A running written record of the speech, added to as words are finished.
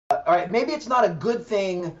all right, maybe it's not a good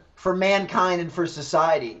thing for mankind and for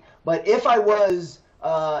society, but if I was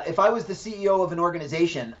the CEO of an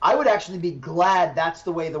organization, I would actually be glad that's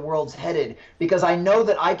the way the world's headed, because I know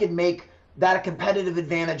that I could make that a competitive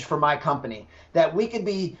advantage for my company. That we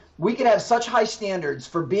could have such high standards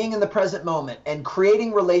for being in the present moment and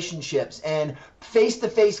creating relationships and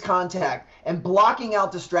face-to-face contact and blocking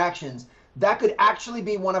out distractions. That could actually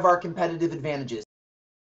be one of our competitive advantages.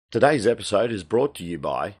 Today's episode is brought to you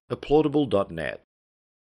by applaudable.net.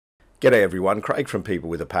 G'day everyone, Craig from People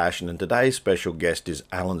with a Passion, and today's special guest is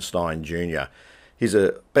Alan Stein Jr. He's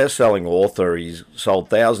a best-selling author. He's sold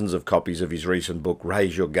thousands of copies of his recent book,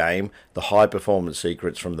 Raise Your Game, The High Performance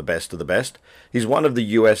Secrets from the Best of the Best. He's one of the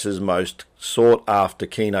US's most sought-after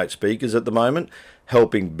keynote speakers at the moment,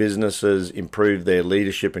 helping businesses improve their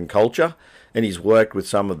leadership and culture, and he's worked with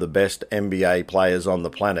some of the best NBA players on the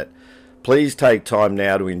planet. Please take time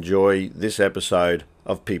now to enjoy this episode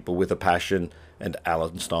of People with a Passion and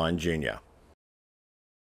Alan Stein Jr.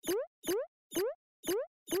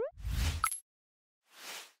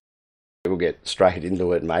 We'll get straight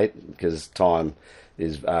into it, mate, because time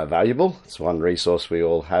is valuable. It's one resource we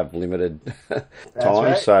all have limited time,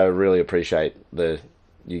 right. So really appreciate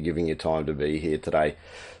you giving your time to be here today.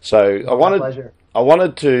 So I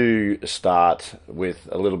wanted to start with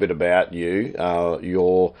a little bit about you.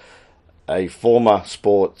 You're a former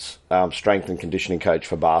sports strength and conditioning coach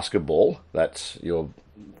for basketball. That's your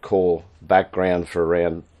core background for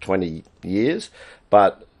around 20 years.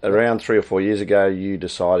 But around 3 or 4 years ago, you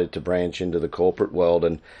decided to branch into the corporate world,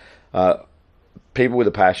 and People with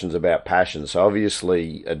a Passion's about passion. So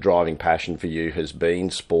obviously a driving passion for you has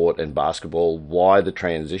been sport and basketball. Why the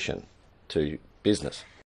transition to business?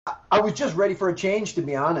 I was just ready for a change, to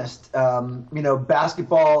be honest.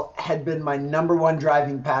 Basketball had been my number one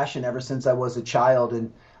driving passion ever since I was a child.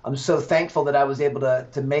 And I'm so thankful that I was able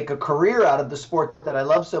to make a career out of the sport that I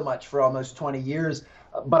love so much for almost 20 years.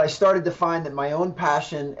 But I started to find that my own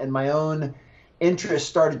passion and my own interest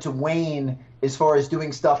started to wane as far as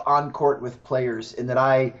doing stuff on court with players. And that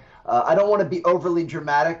I don't want to be overly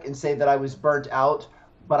dramatic and say that I was burnt out,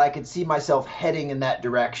 but I could see myself heading in that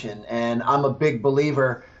direction. And I'm a big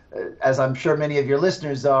believer, as I'm sure many of your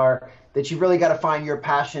listeners are, that you've really got to find your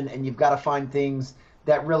passion and you've got to find things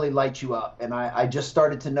that really light you up. And I just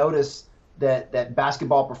started to notice that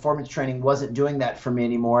basketball performance training wasn't doing that for me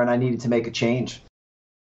anymore, and I needed to make a change.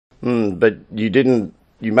 But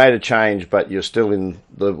you made a change, but you're still in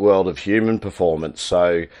the world of human performance.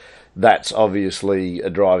 So that's obviously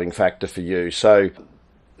a driving factor for you. So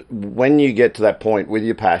when you get to that point with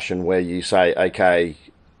your passion where you say, okay,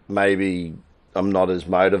 maybe I'm not as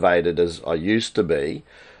motivated as I used to be,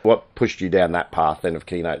 what pushed you down that path then of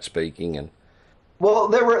keynote speaking? Well,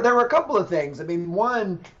 there were a couple of things. I mean,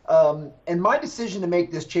 one, and my decision to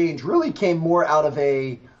make this change really came more out of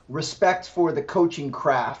a respect for the coaching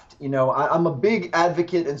craft. I'm a big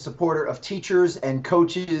advocate and supporter of teachers and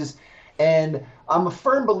coaches, and I'm a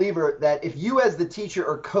firm believer that if you as the teacher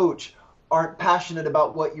or coach aren't passionate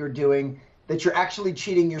about what you're doing, that you're actually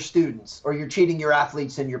cheating your students or you're cheating your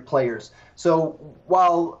athletes and your players. So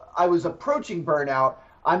while I was approaching burnout,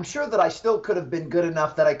 I'm sure that I still could have been good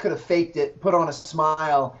enough that I could have faked it, put on a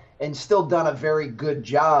smile, and still done a very good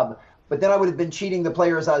job. But then I would have been cheating the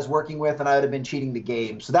players I was working with, and I would have been cheating the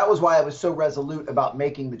game. So that was why I was so resolute about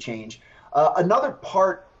making the change. Another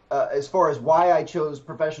part, as far as why I chose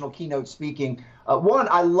professional keynote speaking, one,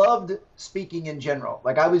 I loved speaking in general.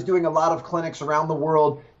 Like, I was doing a lot of clinics around the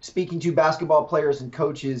world, speaking to basketball players and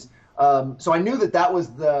coaches. So I knew that was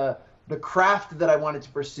the craft that I wanted to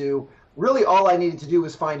pursue. Really, all I needed to do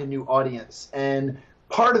was find a new audience. And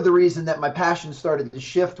part of the reason that my passion started to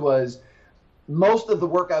shift was most of the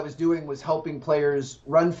work I was doing was helping players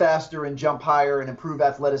run faster and jump higher and improve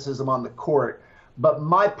athleticism on the court. But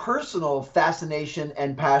my personal fascination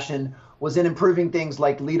and passion was in improving things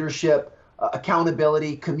like leadership,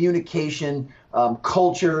 accountability, communication,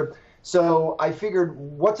 culture. So I figured,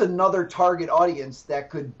 what's another target audience that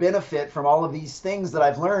could benefit from all of these things that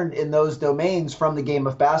I've learned in those domains from the game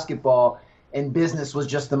of basketball? And business was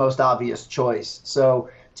just the most obvious choice. So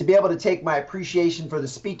to be able to take my appreciation for the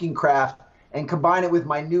speaking craft and combine it with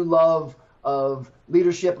my new love of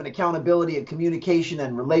leadership and accountability and communication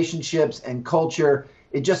and relationships and culture,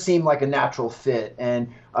 it just seemed like a natural fit.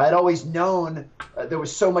 And I had always known there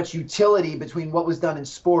was so much utility between what was done in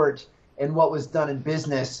sport and what was done in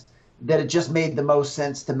business that it just made the most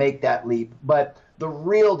sense to make that leap. But the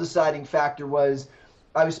real deciding factor was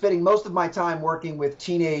I was spending most of my time working with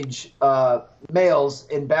teenage males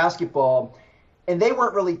in basketball, and they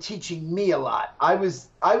weren't really teaching me a lot. I was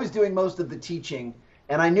doing most of the teaching,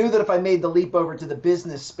 And I knew that if I made the leap over to the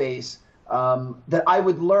business space, that I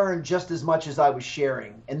would learn just as much as I was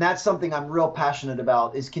sharing. And that's something I'm real passionate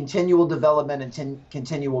about, is continual development and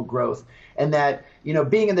continual growth. And that,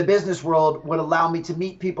 being in the business world would allow me to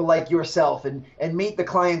meet people like yourself and meet the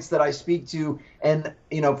clients that I speak to. And,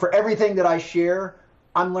 for everything that I share,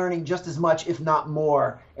 I'm learning just as much, if not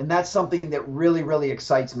more. And that's something that really, really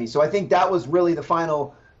excites me. So I think that was really the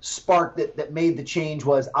final spark that made the change.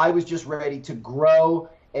 Was I was just ready to grow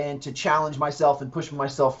and to challenge myself and push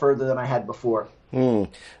myself further than I had before.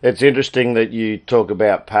 It's interesting that you talk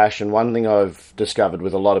about passion. One thing I've discovered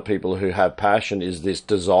with a lot of people who have passion is this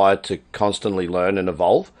desire to constantly learn and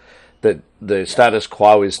evolve. That the status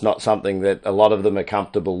quo is not something that a lot of them are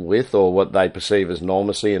comfortable with, or what they perceive as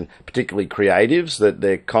normacy, and particularly creatives, that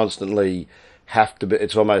they're constantly have to be,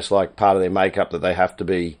 it's almost like part of their makeup that they have to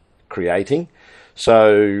be creating.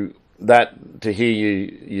 So that, to hear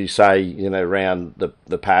you say, around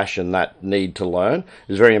the passion, that need to learn,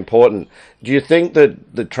 is very important. Do you think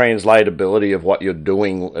that the translatability of what you're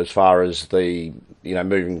doing as far as the,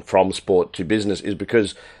 moving from sport to business, is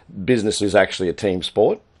because business is actually a team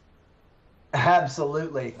sport?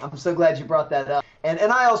 Absolutely. I'm so glad you brought that up. And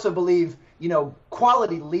I also believe,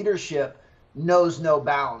 quality leadership knows no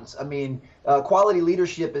bounds. I mean, quality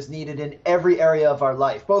leadership is needed in every area of our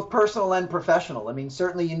life, both personal and professional. I mean,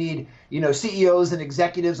 certainly you need, CEOs and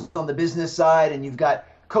executives on the business side, and you've got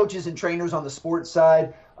coaches and trainers on the sports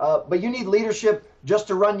side. But you need leadership just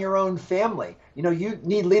to run your own family. You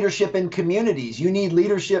need leadership in communities. You need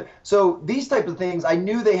leadership. So these type of things, I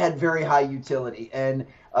knew they had very high utility. And,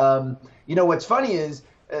 what's funny is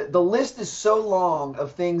the list is so long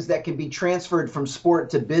of things that can be transferred from sport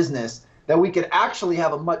to business that we could actually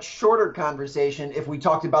have a much shorter conversation if we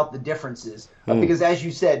talked about the differences. Because as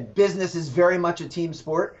you said, business is very much a team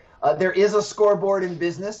sport. There is a scoreboard in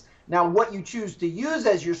business. Now, what you choose to use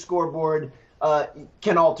as your scoreboard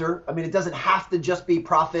can alter. I mean, it doesn't have to just be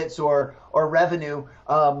profits or revenue.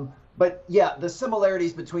 But yeah, the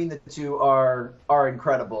similarities between the two are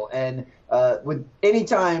incredible. And with any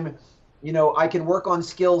time, I can work on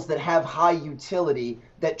skills that have high utility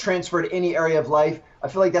that transfer to any area of life, I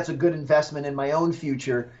feel like that's a good investment in my own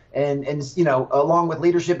future. And along with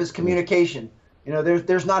leadership is communication.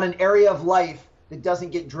 There's not an area of life that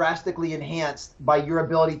doesn't get drastically enhanced by your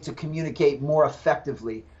ability to communicate more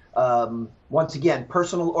effectively. Once again,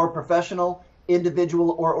 personal or professional,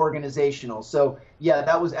 individual or organizational. So yeah,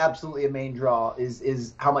 that was absolutely a main draw,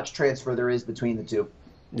 is how much transfer there is between the two.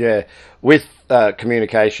 Yeah, with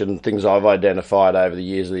communication, things I've identified over the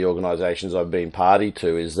years of the organisations I've been party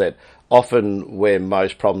to, is that often where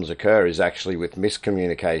most problems occur is actually with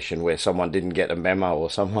miscommunication, where someone didn't get a memo or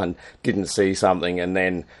someone didn't see something, and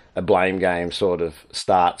then a blame game sort of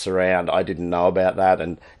starts around, I didn't know about that,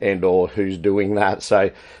 and or who's doing that.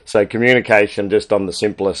 So communication, just on the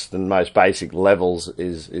simplest and most basic levels,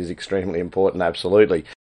 is extremely important, absolutely.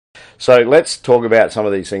 So let's talk about some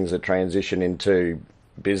of these things that transition into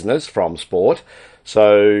business from sport.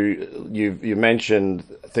 So you mentioned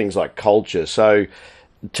things like culture. So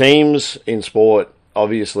teams in sport,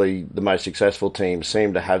 obviously the most successful teams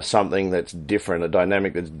seem to have something that's different, a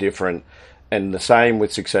dynamic that's different, and the same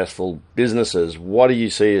with successful businesses. What do you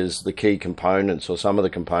see as the key components, or some of the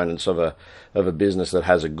components of a business that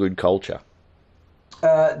has a good culture?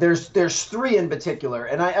 There's three in particular,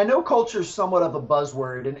 and I know culture is somewhat of a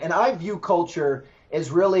buzzword, and I view culture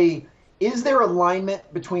as really, is there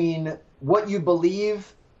alignment between what you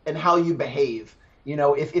believe and how you behave?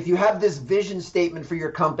 If you have this vision statement for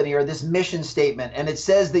your company, or this mission statement, and it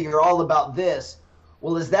says that you're all about this,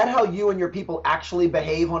 well, is that how you and your people actually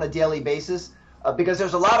behave on a daily basis? Because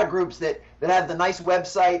there's a lot of groups that have the nice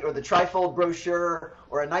website or the trifold brochure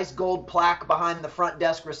or a nice gold plaque behind the front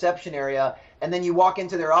desk reception area, and then you walk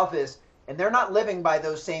into their office and they're not living by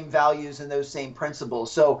those same values and those same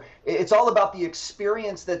principles. So it's all about the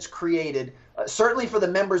experience that's created, certainly for the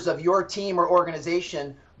members of your team or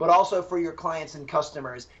organization, but also for your clients and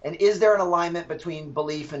customers. And is there an alignment between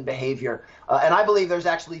belief and behavior? And I believe there's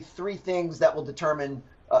actually three things that will determine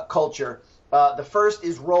culture. The first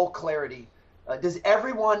is role clarity. Does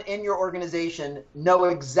everyone in your organization know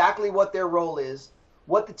exactly what their role is,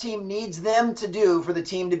 what the team needs them to do for the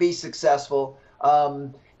team to be successful,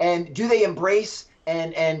 and do they embrace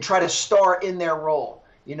and try to star in their role?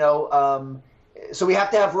 So we have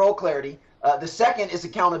to have role clarity. The second is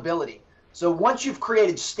accountability. So once you've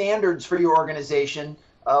created standards for your organization,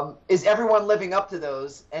 is everyone living up to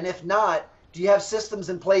those? And if not, do you have systems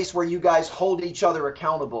in place where you guys hold each other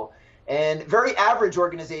accountable? And very average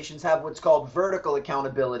organizations have what's called vertical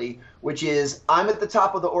accountability, which is I'm at the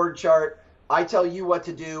top of the org chart, I tell you what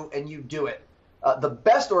to do, and you do it. The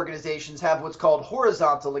best organizations have what's called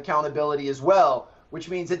horizontal accountability as well, which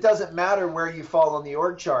means it doesn't matter where you fall on the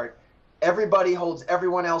org chart. Everybody holds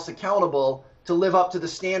everyone else accountable to live up to the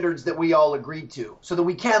standards that we all agreed to, so that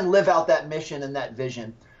we can live out that mission and that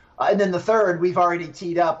vision. And then the third, we've already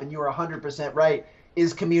teed up, and you were 100% right,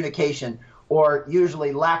 is communication, or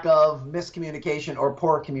usually lack of, miscommunication, or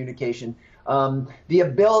poor communication. The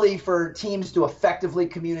ability for teams to effectively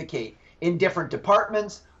communicate in different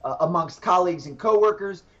departments, amongst colleagues and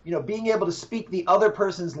coworkers, being able to speak the other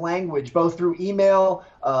person's language, both through email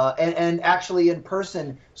and actually in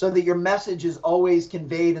person, so that your message is always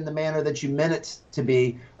conveyed in the manner that you meant it to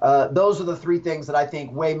be. Those are the three things that I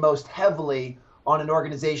think weigh most heavily on an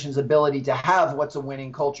organization's ability to have what's a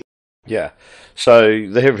winning culture. Yeah, so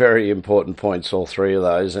they're very important points, all three of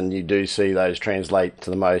those, and you do see those translate to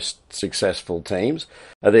the most successful teams.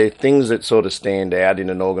 Are there things that sort of stand out in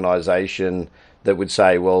an organisation that would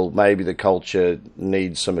say, well, maybe the culture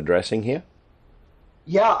needs some addressing here?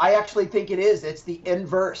 Yeah, I actually think it is. It's the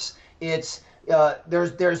inverse. It's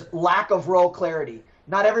there's lack of role clarity.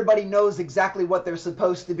 Not everybody knows exactly what they're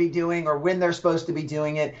supposed to be doing or when they're supposed to be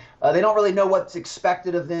doing it. They don't really know what's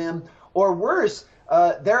expected of them. Or worse,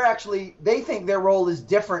 they think their role is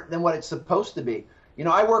different than what it's supposed to be.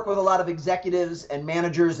 I work with a lot of executives and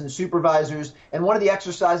managers and supervisors, and one of the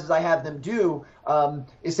exercises I have them do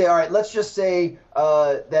is say, all right, let's just say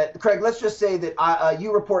that, Craig, let's just say that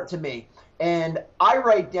you report to me, and I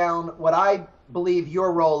write down what I believe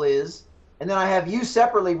your role is, and then I have you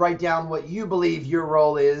separately write down what you believe your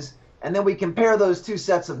role is, and then we compare those two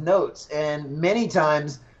sets of notes. And many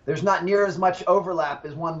times there's not near as much overlap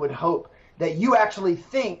as one would hope, that you actually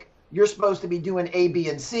think you're supposed to be doing A, B,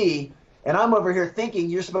 and C, and I'm over here thinking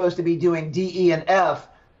you're supposed to be doing D, E, and F,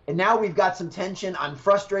 and now we've got some tension. I'm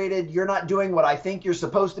frustrated. You're not doing what I think you're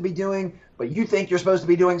supposed to be doing, but you think you're supposed to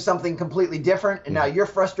be doing something completely different, and now you're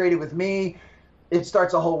frustrated with me. It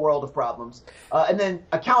starts a whole world of problems. And then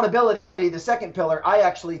accountability, the second pillar, I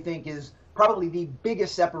actually think is probably the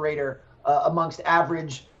biggest separator amongst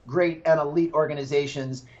average, great, and elite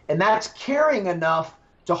organizations, and that's caring enough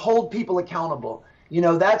to hold people accountable.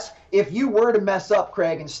 That's if you were to mess up,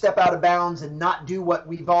 Craig, and step out of bounds and not do what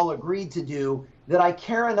we've all agreed to do, that I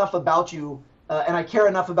care enough about you and I care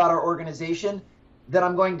enough about our organization that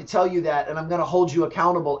I'm going to tell you that, and I'm going to hold you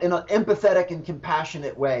accountable in an empathetic and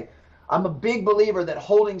compassionate way. I'm a big believer that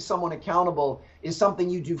holding someone accountable is something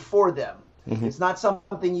you do for them. Mm-hmm. It's not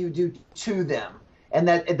something you do to them. And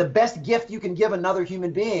that the best gift you can give another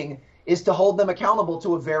human being is to hold them accountable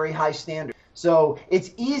to a very high standard. So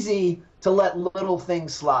it's easy to let little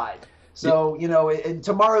things slide. So, in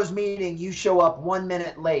tomorrow's meeting, you show up 1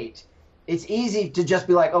 minute late. It's easy to just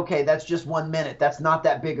be like, okay, that's just 1 minute. That's not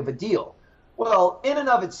that big of a deal. Well, in and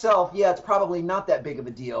of itself, yeah, it's probably not that big of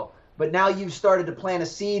a deal. But now you've started to plant a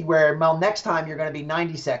seed where, well, next time you're going to be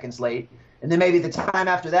 90 seconds late. And then maybe the time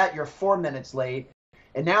after that, you're 4 minutes late.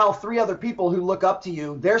 And now 3 other people who look up to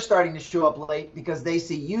you, they're starting to show up late because they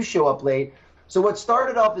see you show up late. So what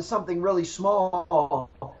started off as something really small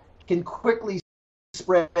can quickly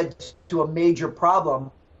spread to a major problem,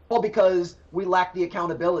 all because we lack the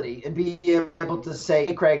accountability and being able to say,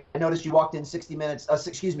 hey, Craig, I noticed you walked in 60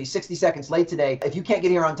 seconds late today. If you can't get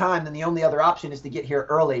here on time, then the only other option is to get here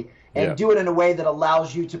early and do it in a way that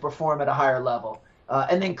allows you to perform at a higher level.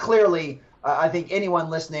 And then clearly, I think anyone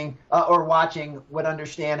listening or watching would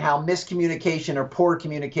understand how miscommunication or poor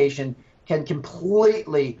communication can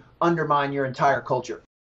completely undermine your entire culture.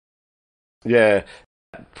 Yeah,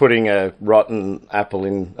 putting a rotten apple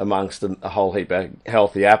in amongst a whole heap of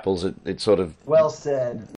healthy apples, it sort of well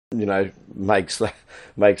said. Makes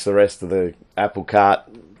the rest of the apple cart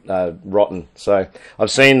rotten. So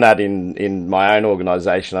I've seen that in my own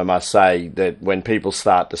organisation. I must say that when people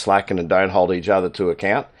start to slacken and don't hold each other to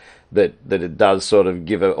account, that it does sort of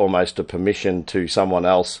give almost a permission to someone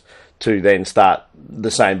else to then start the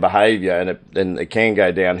same behaviour, and it can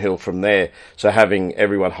go downhill from there. So having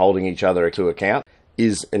everyone holding each other to account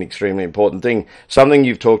is an extremely important thing. Something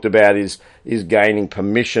you've talked about is gaining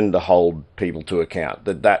permission to hold people to account.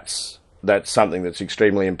 That's something that's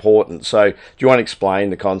extremely important. So do you want to explain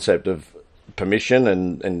the concept of permission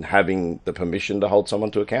and having the permission to hold someone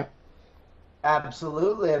to account?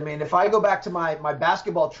 Absolutely. I mean, if I go back to my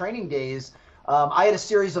basketball training days, I had a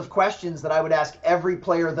series of questions that I would ask every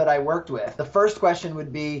player that I worked with. The first question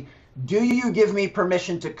would be, do you give me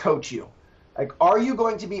permission to coach you? Like, are you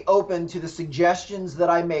going to be open to the suggestions that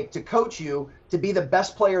I make to coach you to be the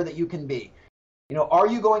best player that you can be? Are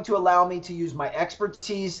you going to allow me to use my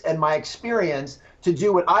expertise and my experience to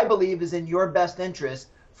do what I believe is in your best interest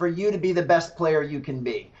for you to be the best player you can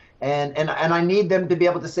be? And I need them to be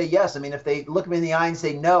able to say yes. I mean, if they look me in the eye and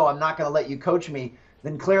say, no, I'm not going to let you coach me,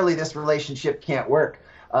 then clearly this relationship can't work.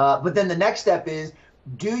 But then the next step is,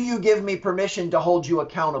 do you give me permission to hold you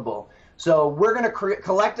accountable? So we're going to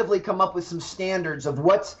collectively come up with some standards of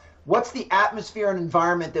what's the atmosphere and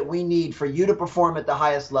environment that we need for you to perform at the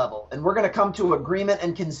highest level. And we're going to come to agreement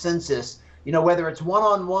and consensus, whether it's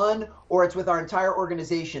one-on-one or it's with our entire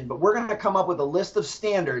organization. But we're going to come up with a list of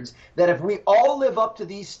standards that if we all live up to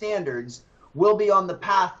these standards, we'll be on the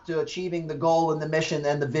path to achieving the goal and the mission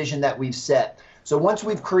and the vision that we've set. So once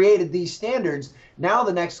we've created these standards, now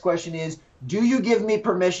the next question is, do you give me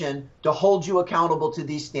permission to hold you accountable to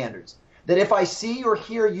these standards? That if I see or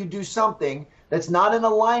hear you do something that's not in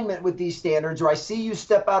alignment with these standards, or I see you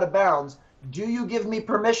step out of bounds, do you give me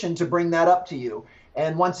permission to bring that up to you?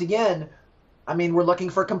 And once again, I mean, we're looking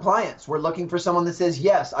for compliance. We're looking for someone that says,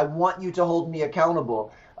 yes, I want you to hold me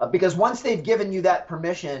accountable. Because once they've given you that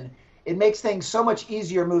permission, it makes things so much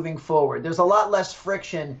easier moving forward. There's a lot less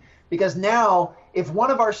friction, because now if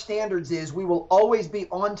one of our standards is we will always be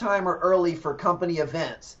on time or early for company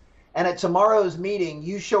events, and at tomorrow's meeting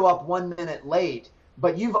you show up 1 minute late,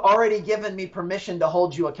 but you've already given me permission to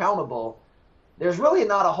hold you accountable, there's really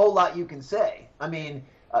not a whole lot you can say. I mean,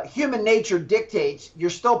 human nature dictates you're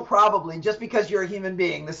still probably, just because you're a human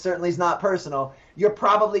being, this certainly is not personal, you're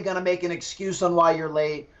probably going to make an excuse on why you're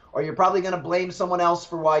late, or you're probably going to blame someone else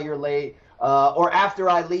for why you're late, or after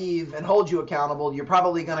I leave and hold you accountable, you're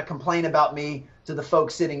probably going to complain about me to the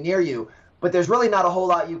folks sitting near you. But there's really not a whole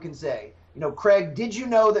lot you can say. Craig, did you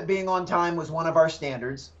know that being on time was one of our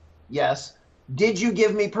standards? Yes. Did you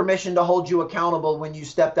give me permission to hold you accountable when you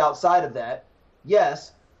stepped outside of that?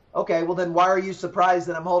 Yes. Okay, well then why are you surprised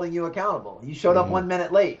that I'm holding you accountable? You showed up 1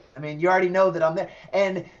 minute late. I mean, you already know that I'm there.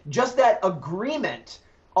 And just that agreement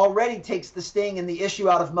already takes the sting and the issue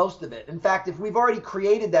out of most of it. In fact, if we've already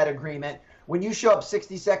created that agreement, when you show up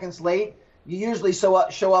 60 seconds late, you usually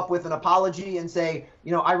show up with an apology and say,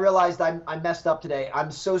 I realized I messed up today. I'm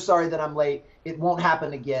so sorry that I'm late. It won't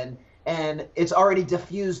happen again. And it's already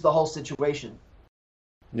diffused the whole situation.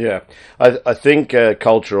 Yeah, I think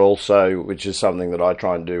culture also, which is something that I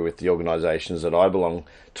try and do with the organisations that I belong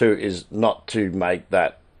to, is not to make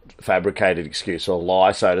that fabricated excuse or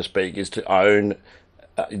lie, so to speak, is to own,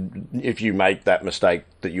 if you make that mistake,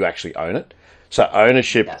 that you actually own it. So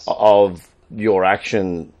ownership of your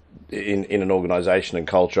action in an organisation and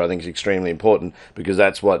culture, I think, is extremely important, because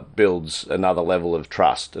that's what builds another level of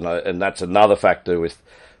trust, and that's another factor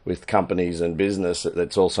with companies and business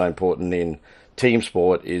that's also important in team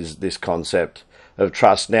sport, is this concept of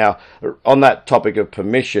trust. Now, on that topic of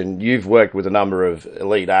permission, you've worked with a number of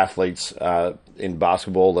elite athletes in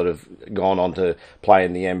basketball that have gone on to play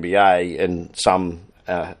in the NBA, and some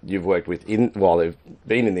you've worked with while they've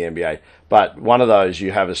been in the NBA. But one of those,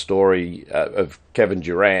 you have a story of Kevin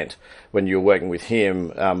Durant, when you were working with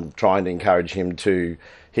him, trying to encourage him to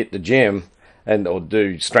hit the gym or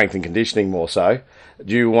do strength and conditioning more so.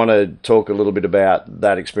 Do you want to talk a little bit about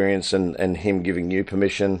that experience and him giving you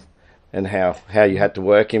permission, and how you had to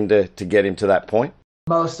work him to get him to that point?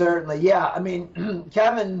 Most certainly, yeah. I mean,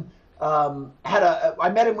 Kevin I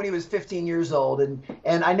met him when he was 15 years old, and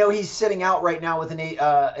I know he's sitting out right now with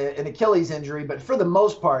an Achilles injury, but for the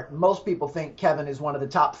most part, most people think Kevin is one of the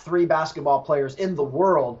top 3 basketball players in the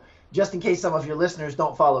world, just in case some of your listeners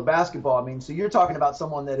don't follow basketball. I mean, so you're talking about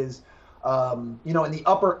someone that is in the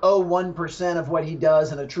upper 0.1% of what he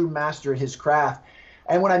does, and a true master at his craft.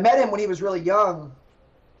 And when I met him when he was really young,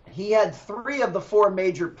 he had 3 of the 4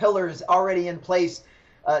 major pillars already in place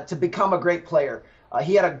to become a great player.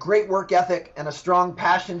 He had a great work ethic and a strong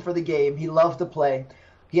passion for the game. He loved to play.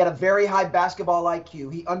 He had a very high basketball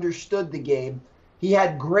IQ. He understood the game. He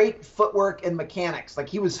had great footwork and mechanics. Like,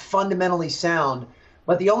 he was fundamentally sound.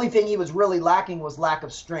 But the only thing he was really lacking was lack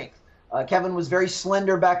of strength. Kevin was very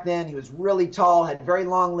slender back then. He was really tall, had very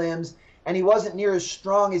long limbs, and he wasn't near as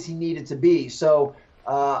strong as he needed to be. So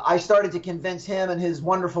I started to convince him and his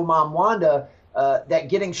wonderful mom, Wanda, that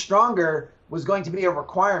getting stronger was going to be a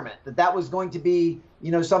requirement, that was going to be,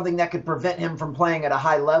 something that could prevent him from playing at a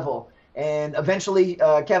high level. And eventually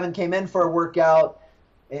Kevin came in for a workout,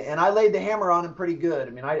 and I laid the hammer on him pretty good.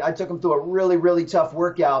 I mean, I took him through a really, really tough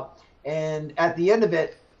workout. And at the end of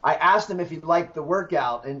it, I asked him if he liked the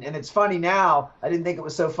workout. And it's funny now. I didn't think it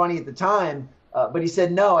was so funny at the time, but he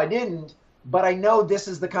said, no, I didn't. But I know this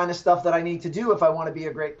is the kind of stuff that I need to do if I want to be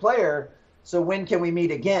a great player. So when can we meet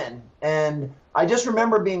again? And I just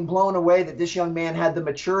remember being blown away that this young man had the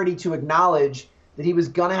maturity to acknowledge that he was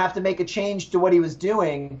going to have to make a change to what he was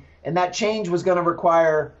doing. And that change was going to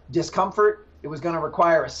require discomfort. It was going to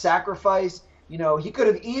require a sacrifice. he could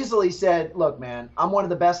have easily said, look, man, I'm one of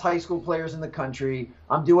the best high school players in the country.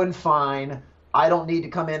 I'm doing fine. I don't need to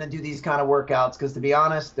come in and do these kind of workouts because, to be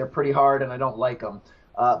honest, they're pretty hard and I don't like them.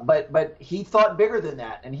 But he thought bigger than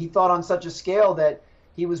that, and he thought on such a scale that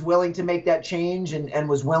he was willing to make that change and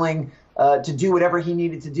was willing to do whatever he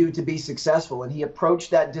needed to do to be successful. And he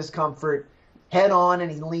approached that discomfort head on, and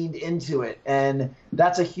he leaned into it. And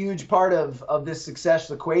that's a huge part of this success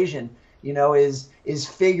equation, is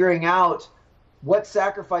figuring out what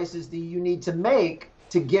sacrifices do you need to make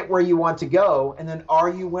to get where you want to go, and then are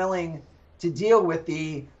you willing to deal with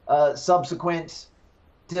the subsequent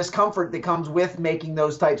discomfort that comes with making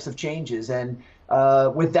those types of changes. And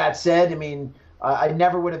with that said, I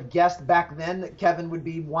never would have guessed back then that Kevin would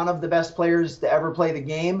be one of the best players to ever play the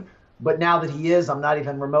game. But now that he is, I'm not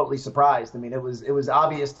even remotely surprised. It was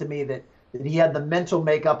obvious to me that he had the mental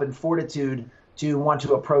makeup and fortitude to want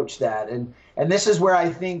to approach that. And this is where I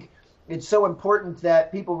think it's so important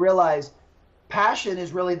that people realize passion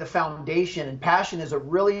is really the foundation, and passion is a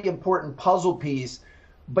really important puzzle piece,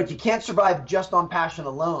 but you can't survive just on passion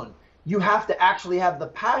alone. You have to actually have the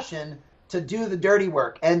passion to do the dirty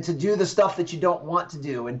work and to do the stuff that you don't want to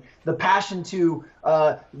do, and the passion to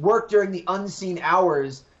work during the unseen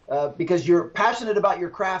hours, because you're passionate about your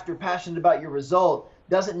craft, you're passionate about your result,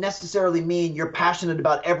 doesn't necessarily mean you're passionate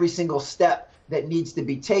about every single step that needs to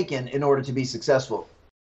be taken in order to be successful.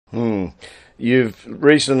 You've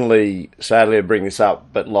recently, sadly I bring this up,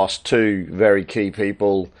 but lost two very key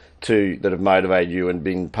people that have motivated you and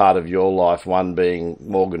been part of your life, one being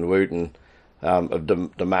Morgan Wooten of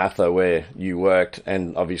DeMatha, where you worked,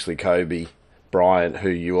 and obviously Kobe Bryant, who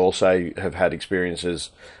you also have had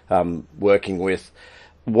experiences working with.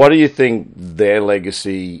 What do you think their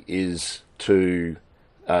legacy is to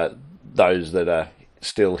those that are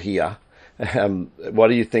still here? What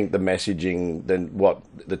do you think the messaging, then what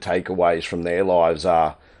the takeaways from their lives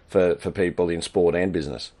are for people in sport and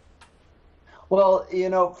business? Well,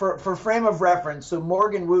 for frame of reference, so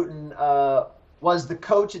Morgan Wooten was the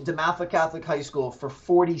coach at DeMatha Catholic High School for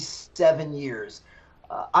 47 years.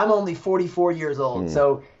 I'm only 44 years old,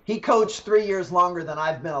 so he coached 3 years longer than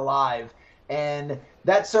I've been alive. And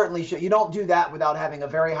that certainly you don't do that without having a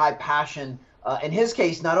very high passion, in his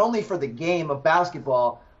case, not only for the game of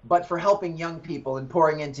basketball, but for helping young people and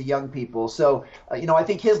pouring into young people. So, I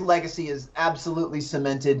think his legacy is absolutely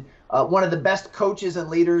cemented. One of the best coaches and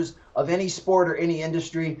leaders of any sport or any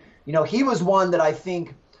industry. He was one that I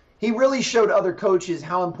think he really showed other coaches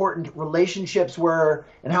how important relationships were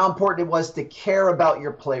and how important it was to care about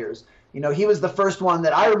your players. He was the first one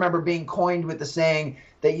that I remember being coined with the saying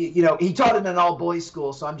that, he taught in an all-boys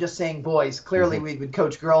school, so I'm just saying boys. Clearly, we would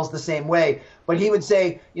coach girls the same way. But he would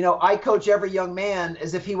say, I coach every young man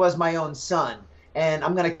as if he was my own son. And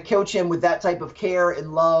I'm going to coach him with that type of care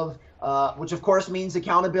and love, which, of course, means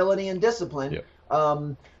accountability and discipline. Yep.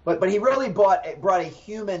 But he really brought a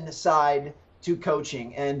human side to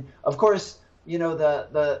coaching. And, of course,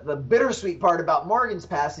 the bittersweet part about Morgan's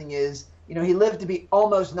passing is, he lived to be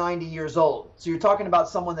almost 90 years old. So you're talking about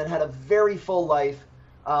someone that had a very full life,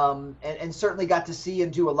 and certainly got to see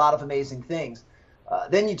and do a lot of amazing things.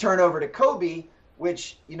 Then you turn over to Kobe,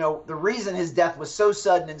 which, the reason his death was so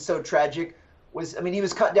sudden and so tragic was, he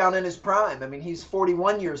was cut down in his prime. He's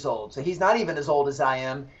 41 years old, so he's not even as old as I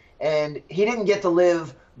am. And he didn't get to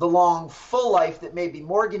live the long, full life that maybe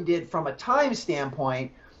Morgan did from a time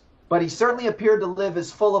standpoint, but he certainly appeared to live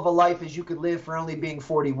as full of a life as you could live for only being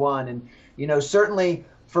 41. And, certainly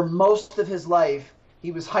for most of his life,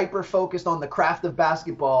 he was hyper-focused on the craft of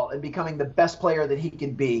basketball and becoming the best player that he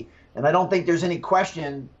could be. And I don't think there's any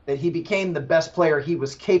question that he became the best player he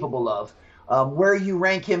was capable of. Where you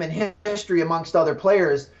rank him in history amongst other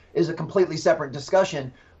players is a completely separate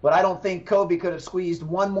discussion. But I don't think Kobe could have squeezed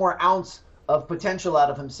one more ounce of potential out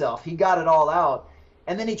of himself. He got it all out.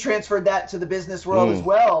 And then he transferred that to the business world as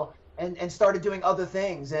well, and started doing other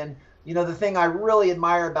things. And, the thing I really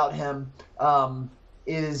admire about him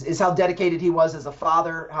is how dedicated he was as a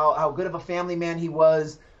father, how good of a family man he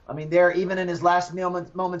was. Even in his last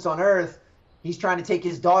moments on earth, he's trying to take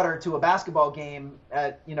his daughter to a basketball game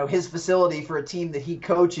at, his facility for a team that he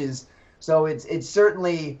coaches. So it's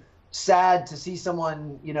certainly sad to see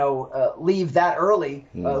someone, leave that early,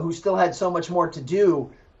 who still had so much more to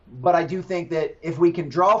do. But I do think that if we can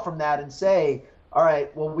draw from that and say, all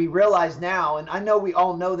right, well, we realize now, and I know we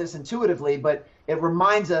all know this intuitively, but it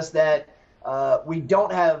reminds us that we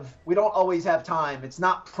don't always have time. It's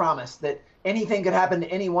not promised that anything could happen to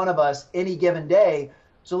any one of us any given day.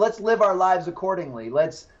 So let's live our lives accordingly.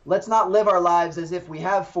 Let's not live our lives as if we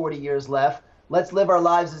have 40 years left. Let's live our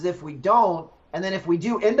lives as if we don't, And then if we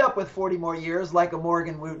do end up with 40 more years like a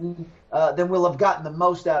Morgan Wooten, then we'll have gotten the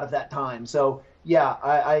most out of that time. So, yeah,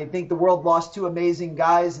 I think the world lost two amazing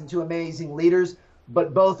guys and two amazing leaders,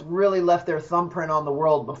 but both really left their thumbprint on the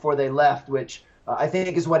world before they left, which I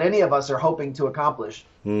think is what any of us are hoping to accomplish.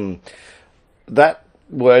 That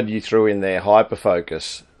word you threw in there,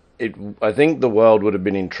 hyperfocus, I think the world would have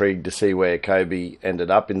been intrigued to see where Kobe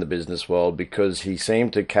ended up in the business world, because he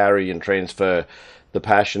seemed to carry and transfer the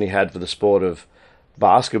passion he had for the sport of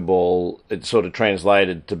basketball. It sort of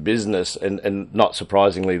translated to business, and not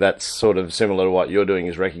surprisingly, that's sort of similar to what you're doing,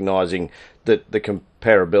 is recognizing that the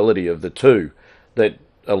comparability of the two, that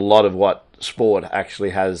a lot of what sport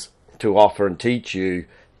actually has to offer and teach you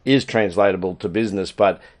is translatable to business.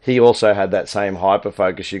 But he also had that same hyper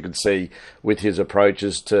focus you could see with his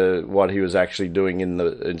approaches to what he was actually doing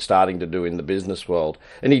and starting to do in the business world.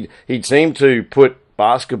 And he'd seemed to put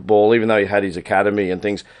basketball, even though he had his academy and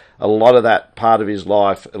things, a lot of that part of his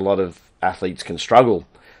life, a lot of athletes can struggle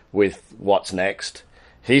with what's next.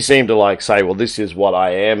 He seemed to like say, well, this is what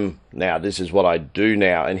I am now, this is what I do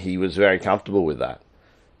now, and he was very comfortable with that.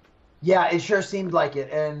 Yeah, it sure seemed like it.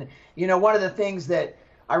 And, one of the things that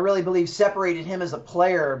I really believe separated him as a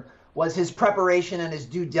player was his preparation and his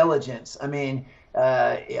due diligence. I mean,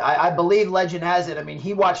 I believe legend has it. I mean,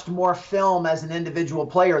 he watched more film as an individual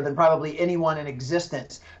player than probably anyone in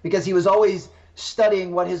existence, because he was always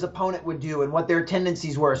studying what his opponent would do and what their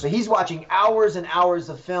tendencies were. So he's watching hours and hours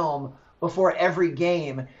of film before every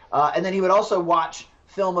game. And then he would also watch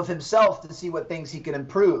film of himself to see what things he could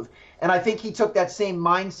improve. And I think he took that same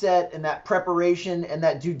mindset and that preparation and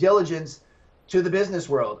that due diligence to the business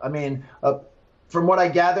world. I mean, from what I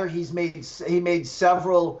gather, he made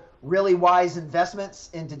several really wise investments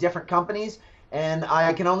into different companies, and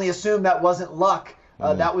I can only assume that wasn't luck.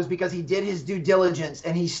 That was because he did his due diligence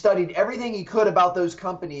and he studied everything he could about those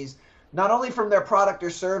companies, not only from their product or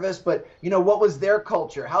service, but what was their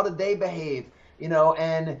culture, how did they behave,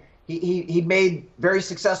 and he made very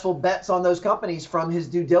successful bets on those companies from his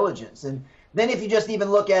due diligence. And then if you just even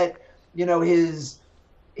look at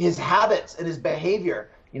his habits and his behavior.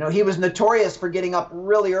 He was notorious for getting up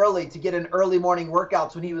really early to get in early morning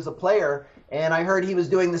workouts when he was a player. And I heard he was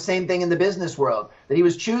doing the same thing in the business world, that he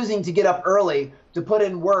was choosing to get up early to put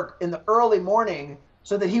in work in the early morning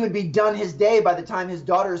so that he would be done his day by the time his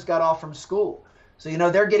daughters got off from school. So,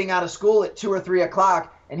 they're getting out of school at 2 or 3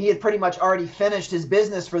 o'clock, and he had pretty much already finished his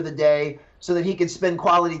business for the day so that he could spend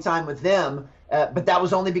quality time with them. But that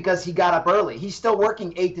was only because he got up early. He's still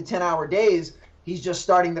working 8 to 10 hour days. He's just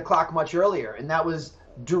starting the clock much earlier. And that was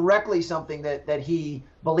directly something that he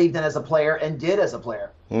believed in as a player and did as a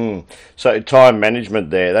player. So time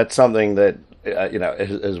management there, that's something that,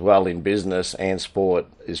 as well in business and sport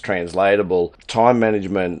is translatable. Time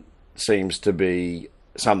management seems to be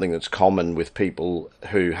something that's common with people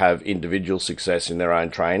who have individual success in their own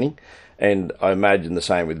training. And I imagine the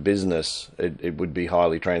same with business. It would be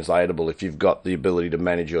highly translatable if you've got the ability to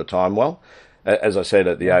manage your time well. As I said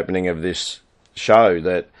at the opening of this show,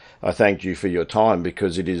 that I thanked you for your time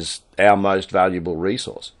because it is our most valuable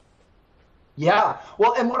resource. Yeah.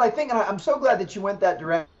 Well, and what I think, and I'm so glad that you went that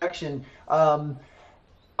direction.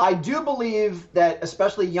 I do believe that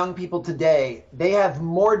especially young people today, they have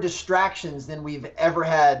more distractions than we've ever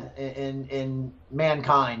had in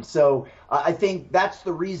mankind. So I think that's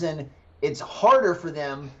the reason it's harder for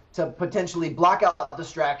them to potentially block out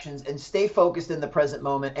distractions and stay focused in the present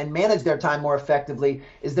moment and manage their time more effectively,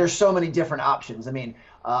 is there's so many different options. I mean,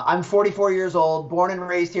 I'm 44 years old, born and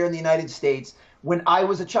raised here in the United States. When I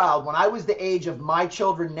was a child, when I was the age of my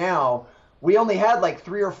children now, we only had like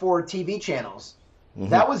 3 or 4 TV channels. Mm-hmm.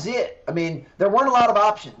 That was it. I mean, there weren't a lot of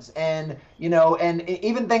options. And, and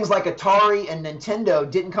even things like Atari and Nintendo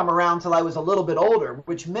didn't come around till I was a little bit older,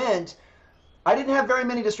 which meant I didn't have very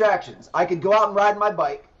many distractions. I could go out and ride my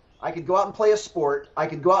bike. I could go out and play a sport. I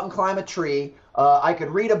could go out and climb a tree. I could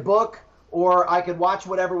read a book, or I could watch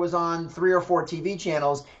whatever was on 3 or 4 TV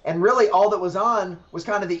channels. And really all that was on was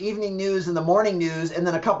kind of the evening news and the morning news, and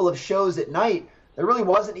then a couple of shows at night. There really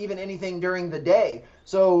wasn't even anything during the day.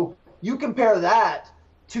 So you compare that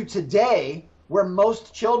to today, where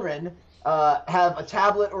most children have a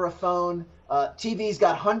tablet or a phone. TV's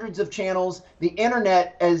got hundreds of channels. The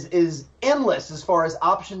internet is endless as far as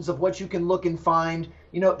options of what you can look and find.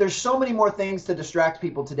 There's so many more things to distract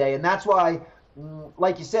people today. And that's why,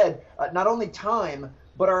 like you said, not only time,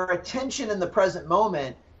 but our attention in the present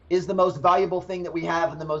moment is the most valuable thing that we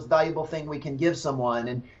have and the most valuable thing we can give someone.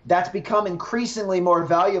 And that's become increasingly more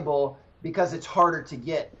valuable because it's harder to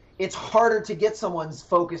get. It's harder to get someone's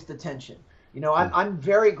focused attention. I'm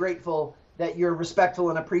very grateful that you're respectful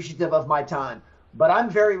and appreciative of my time. but I'm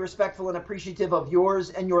very respectful and appreciative of yours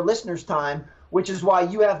and your listeners' time, which is why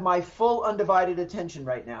you have my full undivided attention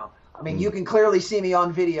right now. I mean, you can clearly see me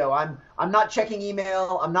on video. I'm not checking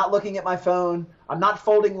email. I'm not looking at my phone. I'm not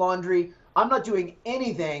folding laundry. I'm not doing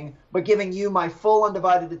anything but giving you my full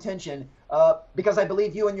undivided attention because I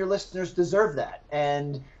believe you and your listeners deserve that.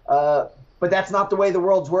 And but that's not the way the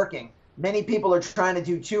world's working. Many people are trying to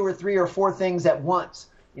do 2 or 3 or 4 things at once.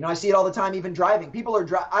 You know, I see it all the time, even driving. People are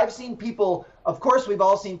I've seen people, of course, we've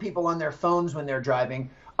all seen people on their phones when they're driving.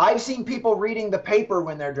 I've seen people reading the paper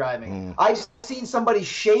when they're driving. I've seen somebody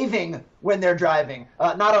shaving when they're driving.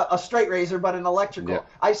 Not a straight razor, but an electrical. Yeah.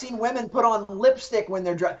 I've seen women put on lipstick when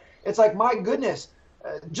they're driving. It's like, my goodness,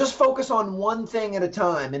 just focus on one thing at a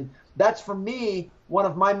time. And that's, for me, one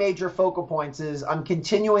of my major focal points is I'm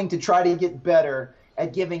continuing to try to get better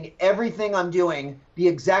at giving everything I'm doing the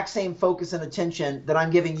exact same focus and attention that I'm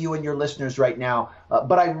giving you and your listeners right now.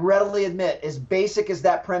 But I readily admit, as basic as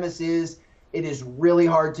that premise is, it is really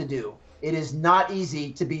hard to do. It is not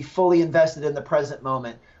easy to be fully invested in the present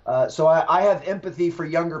moment. So I have empathy for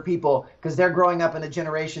younger people because they're growing up in a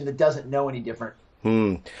generation that doesn't know any different.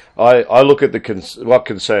 I look at what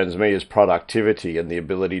concerns me is productivity and the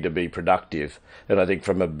ability to be productive. And I think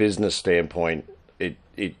from a business standpoint,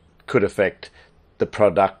 it could affect the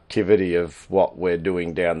productivity of what we're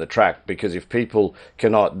doing down the track. Because if people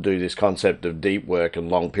cannot do this concept of deep work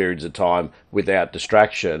and long periods of time without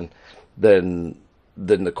distraction, then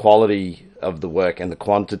the quality of the work and the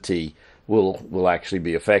quantity will actually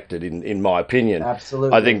be affected, in my opinion.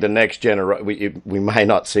 Absolutely. I think the next generation, we may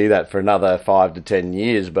not see that for another 5 to 10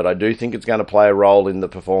 years, but I do think it's going to play a role in the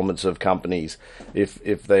performance of companies if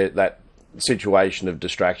that situation of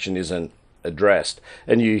distraction isn't addressed.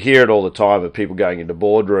 And you hear it all the time of people going into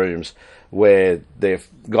boardrooms where they've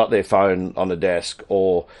got their phone on the desk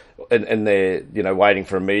and they're waiting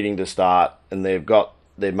for a meeting to start, and they've got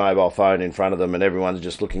their mobile phone in front of them and everyone's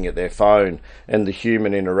just looking at their phone. And the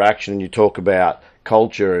human interaction, you talk about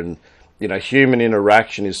culture, and human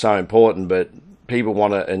interaction is so important, but people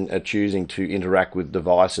want to and are choosing to interact with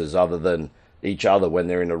devices other than each other when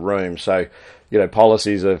they're in a room. So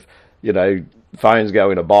policies of phones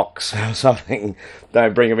go in a box or something,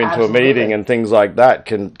 don't bring them into Absolutely. a meeting, and things like that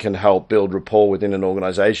can help build rapport within an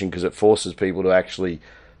organization, because it forces people to actually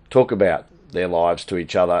talk about their lives to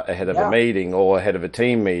each other ahead of a meeting or ahead of a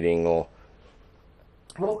team meeting.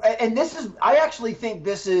 Well, and I actually think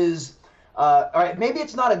this is, all right, maybe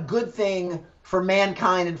it's not a good thing for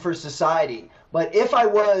mankind and for society, but if I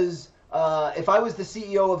was the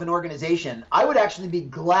CEO of an organization, I would actually be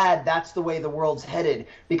glad that's the way the world's headed,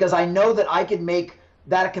 because I know that I could make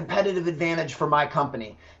that a competitive advantage for my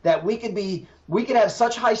company, that we could have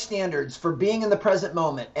such high standards for being in the present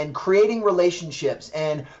moment and creating relationships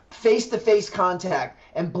and face-to-face contact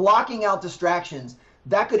and blocking out distractions.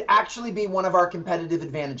 That could actually be one of our competitive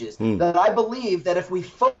advantages. That I believe that if we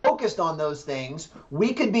focused on those things,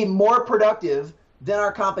 we could be more productive than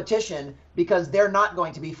our competition, because they're not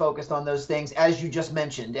going to be focused on those things, as you just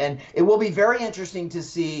mentioned. And it will be very interesting to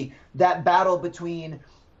see that battle between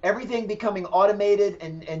everything becoming automated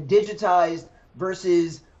and digitized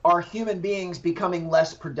versus our human beings becoming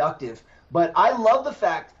less productive. But I love the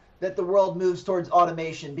fact that the world moves towards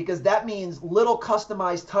automation, because that means little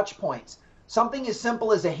customized touch points. Something as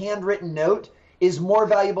simple as a handwritten note is more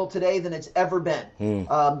valuable today than it's ever been,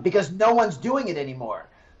 because no one's doing it anymore.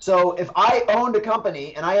 So if I owned a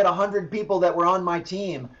company and I had 100 people that were on my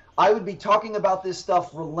team, I would be talking about this stuff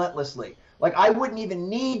relentlessly. Like, I wouldn't even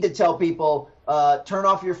need to tell people, turn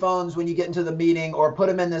off your phones when you get into the meeting or put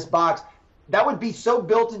them in this box. That would be so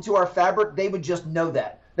built into our fabric, they would just know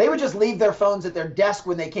that. They would just leave their phones at their desk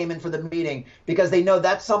when they came in for the meeting, because they know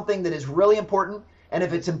that's something that is really important. And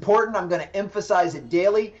if it's important, I'm going to emphasize it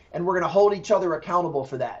daily, and we're going to hold each other accountable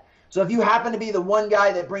for that. So if you happen to be the one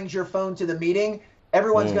guy that brings your phone to the meeting,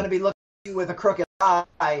 everyone's going to be looking at you with a crooked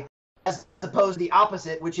eye, as opposed to the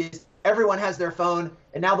opposite, which is everyone has their phone,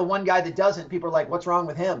 and now the one guy that doesn't, people are like, what's wrong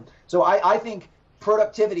with him? So I think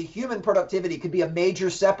productivity, human productivity, could be a major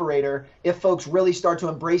separator if folks really start to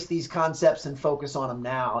embrace these concepts and focus on them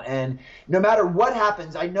now. And no matter what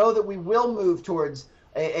happens, I know that we will move towards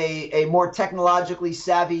a more technologically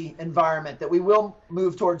savvy environment, that we will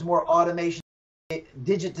move towards more automation,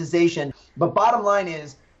 digitization. But bottom line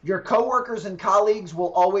is, your coworkers and colleagues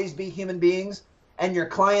will always be human beings, and your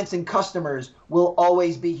clients and customers will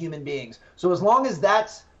always be human beings. So as long as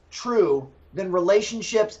that's true, then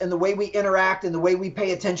relationships and the way we interact and the way we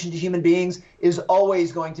pay attention to human beings is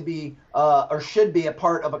always going to be, or should be, a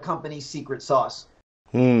part of a company's secret sauce.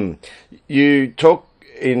 You talk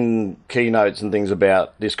in keynotes and things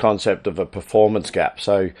about this concept of a performance gap.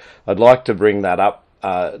 So I'd like to bring that up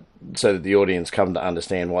so that the audience come to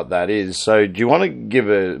understand what that is. So do you want to give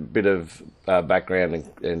a bit of background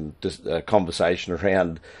and just a conversation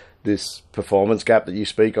around this performance gap that you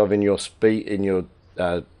speak of in your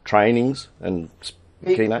trainings and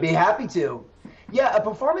keynotes? Be happy to. Yeah, a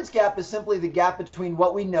performance gap is simply the gap between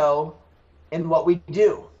what we know and what we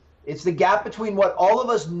do. It's the gap between what all of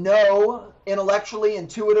us know intellectually,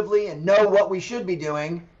 intuitively, and know what we should be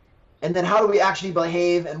doing, and then how do we actually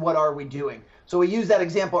behave and what are we doing? So we used that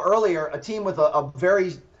example earlier. A team with a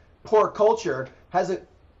very poor culture has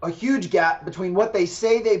a huge gap between what they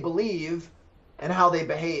say they believe and how they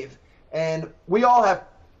behave. And we all have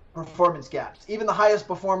performance gaps. Even the highest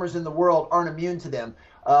performers in the world aren't immune to them.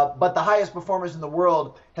 But the highest performers in the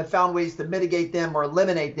world have found ways to mitigate them or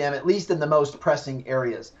eliminate them, at least in the most pressing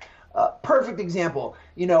areas. Perfect example.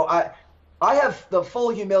 I have the full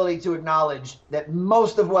humility to acknowledge that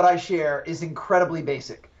most of what I share is incredibly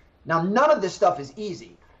basic. Now, none of this stuff is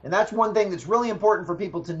easy. And that's one thing that's really important for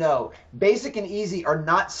people to know. Basic and easy are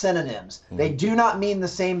not synonyms. They do not mean the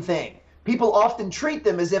same thing. People often treat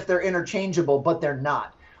them as if they're interchangeable, but they're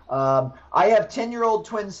not. I have 10-year-old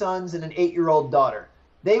twin sons and an 8-year-old daughter.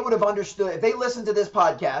 They would have understood, if they listen to this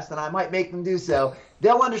podcast, and I might make them do so,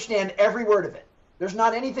 they'll understand every word of it. There's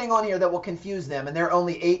not anything on here that will confuse them, and they're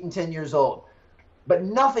only 8 and 10 years old. But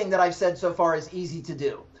nothing that I've said so far is easy to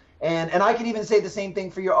do. And I can even say the same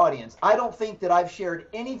thing for your audience. I don't think that I've shared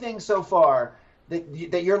anything so far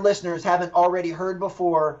that your listeners haven't already heard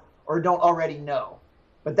before or don't already know.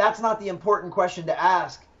 But that's not the important question to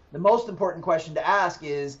ask. The most important question to ask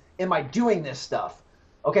is, am I doing this stuff?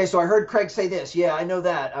 Okay, so I heard Craig say this. Yeah, I know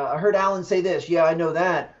that. I heard Alan say this. Yeah, I know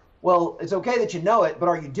that. Well, it's okay that you know it, but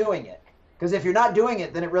are you doing it? Because if you're not doing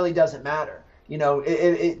it, then it really doesn't matter.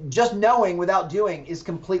 Just knowing without doing is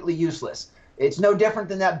completely useless. It's no different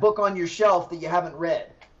than that book on your shelf that you haven't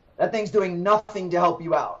read. That thing's doing nothing to help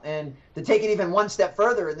you out. And to take it even one step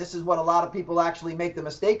further, and this is what a lot of people actually make the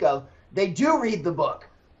mistake of, they do read the book,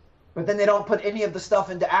 but then they don't put any of the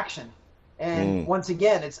stuff into action. And once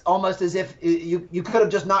again, it's almost as if you could have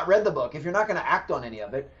just not read the book if you're not going to act on any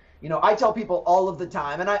of it. I tell people all of the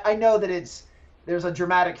time, and I know that there's a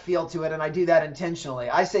dramatic feel to it, and I do that intentionally.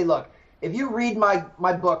 I say, look, if you read my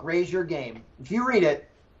book, Raise Your Game, if you read it,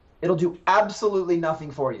 it'll do absolutely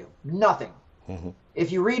nothing for you. Nothing. Mm-hmm.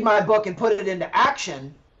 If you read my book and put it into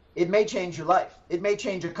action, it may change your life. It may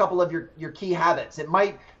change a couple of your key habits. It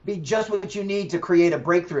might be just what you need to create a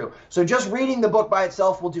breakthrough. So just reading the book by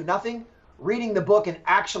itself will do nothing. Reading the book and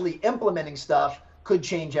actually implementing stuff could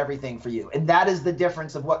change everything for you. And that is the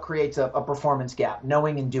difference of what creates a performance gap,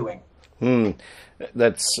 knowing and doing.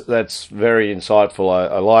 That's very insightful.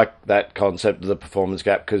 I like that concept of the performance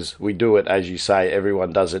gap because we do it, as you say,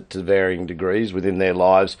 everyone does it to varying degrees within their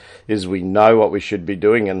lives, is we know what we should be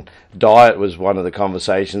doing. And diet was one of the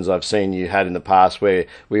conversations I've seen you had in the past where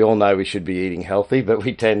we all know we should be eating healthy, but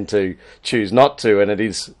we tend to choose not to, and it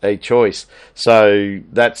is a choice. So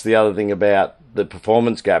that's the other thing about the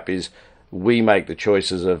performance gap is we make the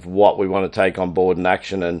choices of what we want to take on board in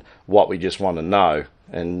action and what we just want to know.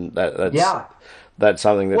 And that's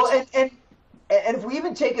something that's... Well, and if we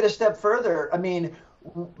even take it a step further, I mean,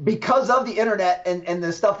 because of the internet and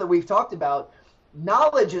the stuff that we've talked about,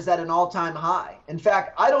 knowledge is at an all-time high. In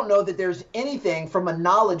fact, I don't know that there's anything from a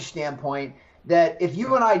knowledge standpoint that if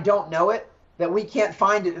you and I don't know it, that we can't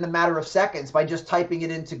find it in a matter of seconds by just typing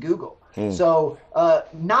it into Google. So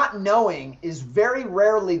not knowing is very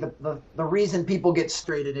rarely the reason people get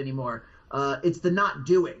straighted anymore. It's the not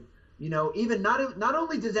doing. Even not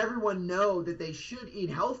only does everyone know that they should eat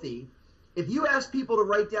healthy, if you ask people to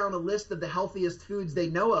write down a list of the healthiest foods they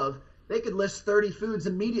know of, they could list 30 foods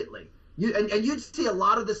immediately. And you'd see a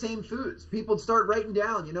lot of the same foods. People would start writing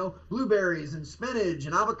down, blueberries and spinach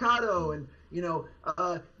and avocado, and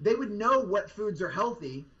they would know what foods are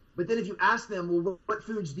healthy. But then if you ask them, well, what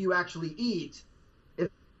foods do you actually eat? If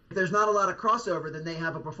there's not a lot of crossover, then they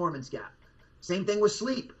have a performance gap. Same thing with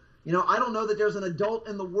sleep. I don't know that there's an adult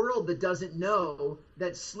in the world that doesn't know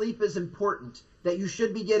that sleep is important, that you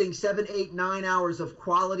should be getting 7, 8, 9 hours of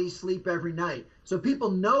quality sleep every night. So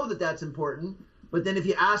people know that that's important. But then if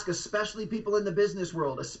you ask, especially people in the business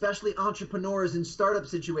world, especially entrepreneurs in startup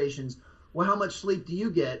situations, well, how much sleep do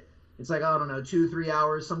you get? It's like, I don't know, 2, 3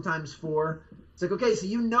 hours, sometimes 4. It's like, okay, so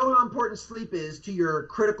you know how important sleep is to your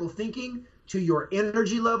critical thinking, to your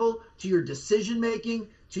energy level, to your decision making,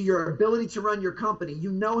 to your ability to run your company. You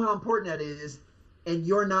know how important that is, and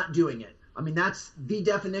you're not doing it. I mean, that's the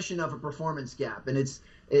definition of a performance gap. And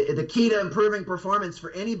the key to improving performance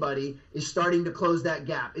for anybody is starting to close that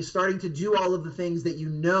gap, is starting to do all of the things that you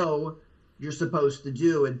know you're supposed to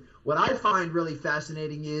do. And what I find really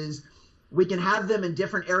fascinating is we can have them in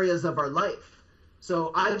different areas of our life.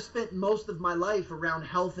 So I've spent most of my life around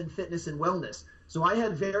health and fitness and wellness. So I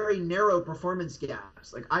had very narrow performance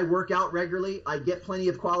gaps. Like, I work out regularly, I get plenty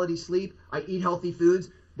of quality sleep, I eat healthy foods.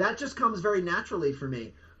 That just comes very naturally for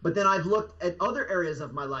me. But then I've looked at other areas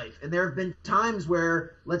of my life, and there have been times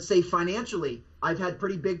where, let's say financially, I've had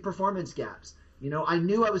pretty big performance gaps. You know, I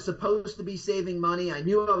knew I was supposed to be saving money, I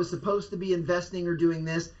knew I was supposed to be investing or doing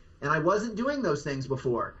this, and I wasn't doing those things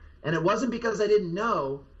before. And it wasn't because I didn't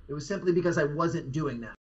know, it was simply because I wasn't doing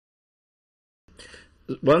them.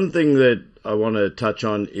 One thing that I want to touch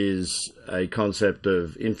on is a concept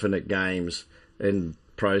of infinite games and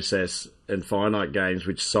process and finite games,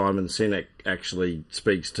 which Simon Sinek actually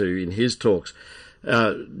speaks to in his talks.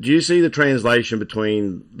 Do you see the translation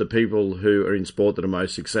between the people who are in sport that are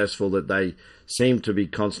most successful, that they seem to be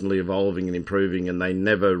constantly evolving and improving and they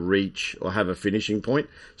never reach or have a finishing point?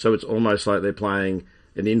 So it's almost like they're playing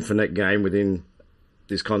an infinite game within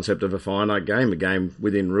this concept of a finite game, a game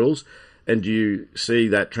within rules. And do you see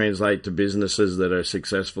that translate to businesses that are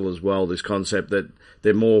successful as well, this concept that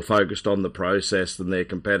they're more focused on the process than their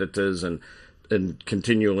competitors and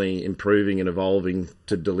continually improving and evolving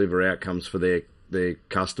to deliver outcomes for their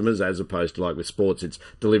customers, as opposed to, like with sports, it's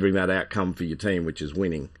delivering that outcome for your team, which is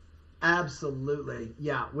winning? Absolutely.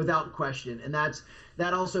 Yeah, without question. And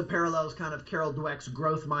that also parallels kind of Carol Dweck's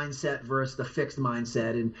growth mindset versus the fixed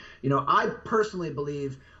mindset. And, you know, I personally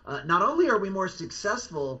believe not only are we more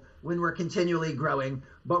successful when we're continually growing,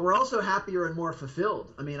 but we're also happier and more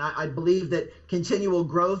fulfilled. I mean, I believe that continual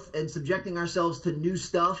growth and subjecting ourselves to new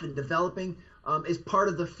stuff and developing is part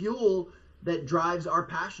of the fuel that drives our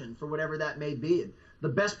passion for whatever that may be. And the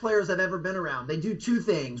best players I've ever been around, they do two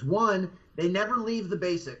things. One, they never leave the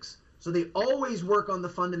basics. So they always work on the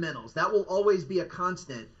fundamentals. That will always be a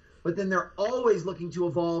constant. But then they're always looking to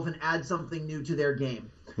evolve and add something new to their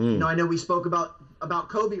game. You know, I know we spoke about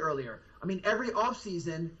Kobe earlier. I mean, every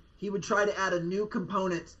offseason, he would try to add a new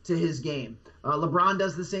component to his game. LeBron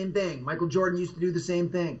does the same thing. Michael Jordan used to do the same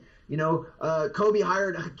thing. You know, Kobe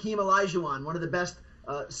hired Hakeem Olajuwon, one of the best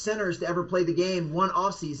centers to ever play the game. One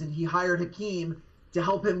offseason, he hired Hakeem to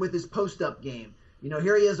help him with his post-up game. You know,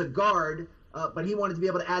 here he is, a guard, but he wanted to be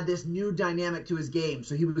able to add this new dynamic to his game.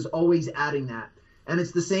 So he was always adding that. And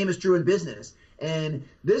it's the same as true in business. And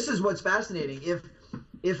this is what's fascinating.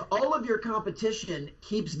 If all of your competition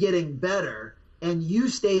keeps getting better and you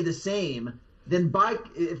stay the same, then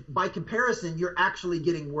by comparison, you're actually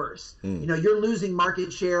getting worse. You know, you're losing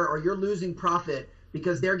market share or you're losing profit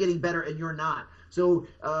because they're getting better and you're not. So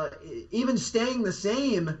even staying the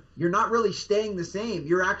same, you're not really staying the same.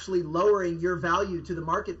 You're actually lowering your value to the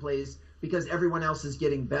marketplace because everyone else is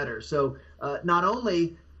getting better. So not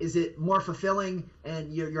only is it more fulfilling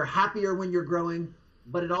and you're happier when you're growing,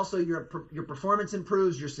 but it also your performance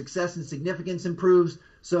improves, your success and significance improves.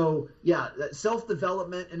 So yeah, that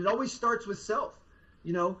self-development, and it always starts with self.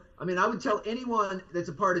 You know, I mean, I would tell anyone that's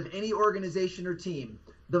a part of any organization or team,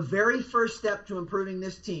 the very first step to improving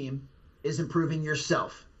this team is improving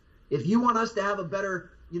yourself. If you want us to have a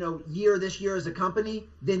better, year this year as a company,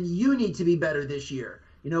 then you need to be better this year.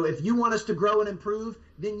 If you want us to grow and improve,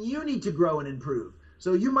 then you need to grow and improve.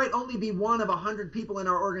 So you might only be one of 100 people in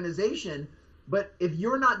our organization, but if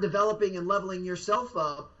you're not developing and leveling yourself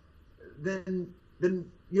up, then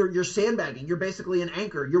you're sandbagging. You're basically an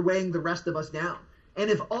anchor. You're weighing the rest of us down. And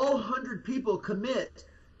if all 100 people commit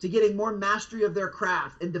to getting more mastery of their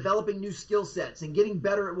craft and developing new skill sets and getting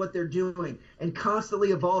better at what they're doing and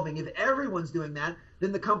constantly evolving, if everyone's doing that,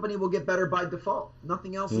 then the company will get better by default.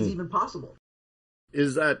 Nothing else is even possible.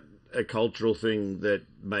 Is that a cultural thing that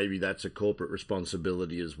maybe that's a corporate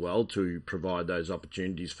responsibility as well, to provide those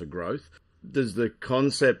opportunities for growth? Does the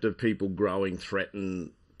concept of people growing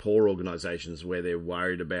threaten poor organisations where they're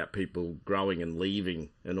worried about people growing and leaving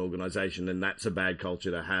an organisation, and that's a bad culture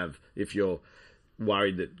to have if you're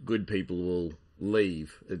worried that good people will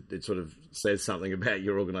leave? It sort of says something about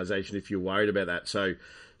your organisation if you're worried about that. So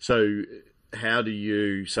how do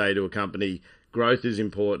you say to a company, growth is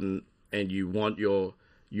important and you want your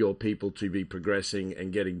people to be progressing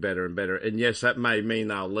and getting better and better? And yes, that may mean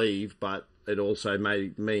they'll leave, but it also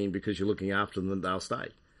may mean because you're looking after them that they'll stay.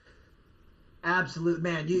 Absolutely,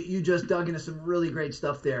 man. You just dug into some really great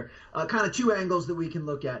stuff there. Kind of two angles that we can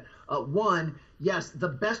look at. One, yes, the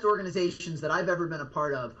best organizations that I've ever been a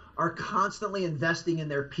part of are constantly investing in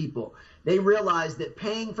their people. They realize that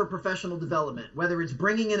paying for professional development, whether it's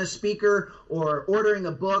bringing in a speaker or ordering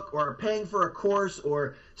a book or paying for a course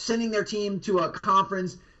or sending their team to a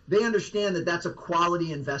conference, they understand that that's a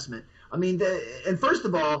quality investment. I mean, and first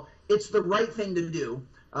of all, it's the right thing to do.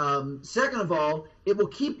 Second of all, it will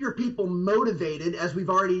keep your people motivated, as we've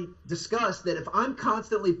already discussed, that if I'm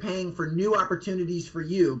constantly paying for new opportunities for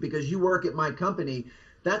you because you work at my company,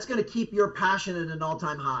 that's going to keep your passion at an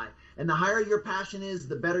all-time high. And the higher your passion is,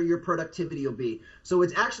 the better your productivity will be. So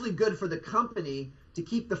it's actually good for the company to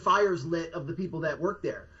keep the fires lit of the people that work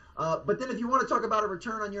there. But then if you want to talk about a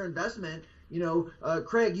return on your investment,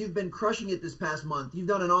 Craig, you've been crushing it this past month. You've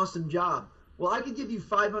done an awesome job. Well, I could give you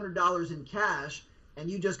 $500 in cash and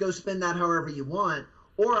you just go spend that however you want,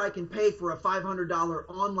 or I can pay for a $500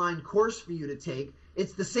 online course for you to take.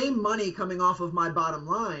 It's the same money coming off of my bottom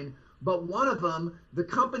line, but one of them, the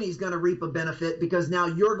company's going to reap a benefit because now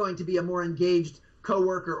you're going to be a more engaged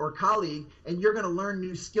coworker or colleague, and you're going to learn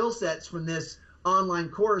new skill sets from this online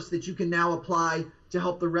course that you can now apply to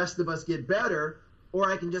help the rest of us get better, or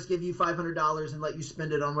I can just give you $500 and let you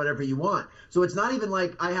spend it on whatever you want. So it's not even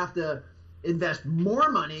like I have to invest more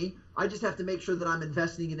money. I just have to make sure that I'm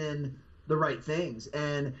investing it in the right things.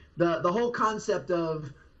 And the whole concept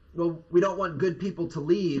of, well, we don't want good people to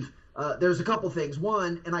leave. There's a couple things.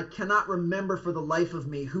 One, and I cannot remember for the life of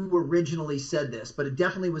me who originally said this, but it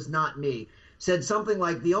definitely was not me, said something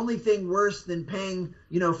like the only thing worse than paying,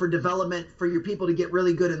 for development for your people to get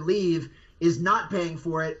really good and leave is not paying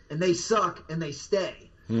for it and they suck and they stay.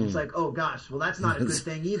 It's like, oh gosh, well, that's not a good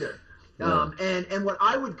thing either. Yeah. And what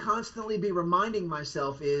I would constantly be reminding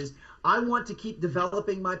myself is I want to keep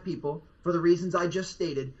developing my people for the reasons I just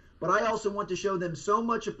stated, but I also want to show them so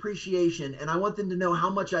much appreciation, and I want them to know how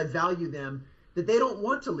much I value them, that they don't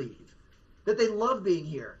want to leave, that they love being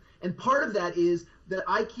here. And part of that is that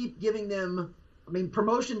I keep giving them,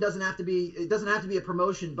 promotion doesn't have to be a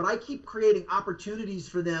promotion, but I keep creating opportunities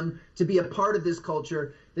for them to be a part of this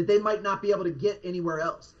culture that they might not be able to get anywhere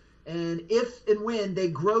else. And if and when they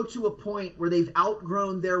grow to a point where they've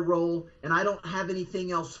outgrown their role and I don't have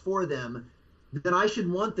anything else for them, then I should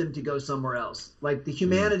want them to go somewhere else. Like the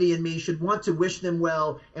humanity in me should want to wish them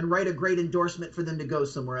well and write a great endorsement for them to go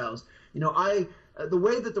somewhere else. The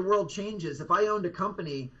way that the world changes, if I owned a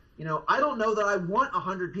company, I don't know that I want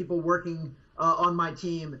 100 people working on my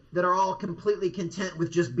team that are all completely content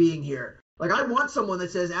with just being here. Like I want someone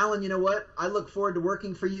that says, Alan, you know what? I look forward to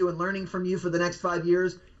working for you and learning from you for the next 5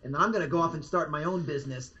 years, and then I'm going to go off and start my own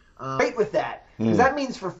business. Great with that, because that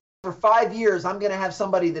means for 5 years, I'm going to have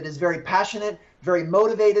somebody that is very passionate, very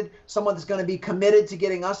motivated, someone that's going to be committed to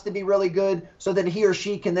getting us to be really good so that he or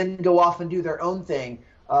she can then go off and do their own thing.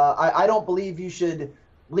 I don't believe you should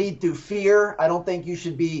lead through fear. I don't think you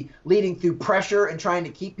should be leading through pressure and trying to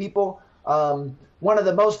keep people. One of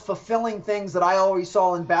the most fulfilling things that I always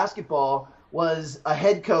saw in basketball was a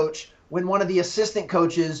head coach when one of the assistant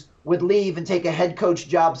coaches would leave and take a head coach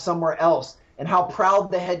job somewhere else, and how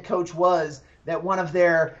proud the head coach was that one of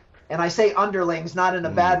their, and I say underlings, not in a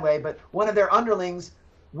bad way, but one of their underlings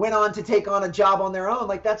went on to take on a job on their own.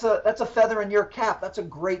 Like that's a feather in your cap. That's a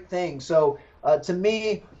great thing. So to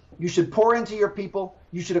me, you should pour into your people.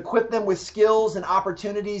 You should equip them with skills and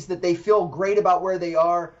opportunities that they feel great about where they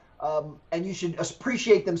are. And you should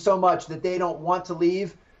appreciate them so much that they don't want to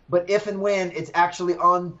leave. But if and when it's actually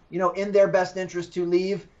on, in their best interest to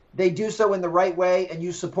leave, they do so in the right way, and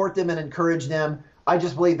you support them and encourage them. I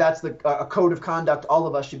just believe that's a code of conduct all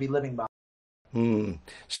of us should be living by.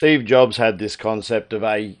 Steve Jobs had this concept of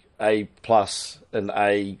A plus and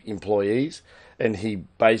A employees, and he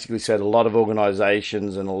basically said a lot of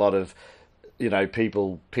organizations and a lot of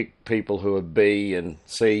people pick people who are B and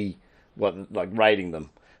C, rating them.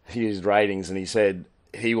 He used ratings, and he said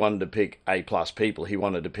he wanted to pick A plus people. He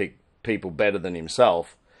wanted to pick people better than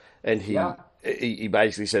himself, and he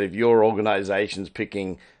basically said if your organization's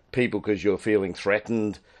picking people because you're feeling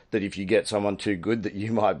threatened that if you get someone too good that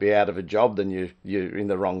you might be out of a job, then you're in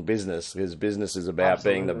the wrong business, because business is about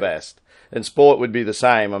being the best. And sport would be the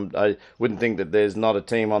same. I wouldn't think that there's not a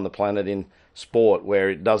team on the planet in sport where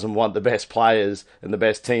it doesn't want the best players and the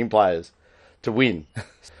best team players to win.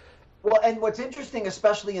 Well, and what's interesting,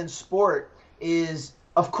 especially in sport, is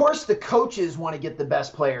of course the coaches want to get the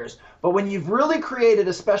best players, but when you've really created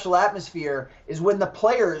a special atmosphere is when the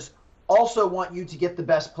players also want you to get the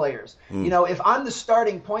best players. If I'm the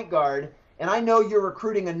starting point guard and I know you're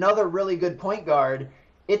recruiting another really good point guard,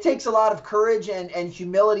 it takes a lot of courage and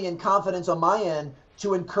humility and confidence on my end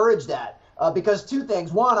to encourage that. Because two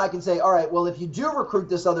things. One, I can say, all right, well, if you do recruit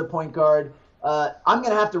this other point guard, I'm going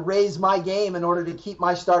to have to raise my game in order to keep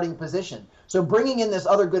my starting position. So bringing in this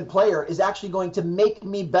other good player is actually going to make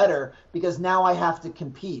me better because now I have to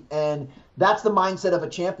compete. And that's the mindset of a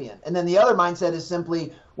champion. And then the other mindset is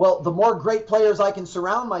simply, well, the more great players I can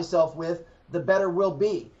surround myself with, the better we'll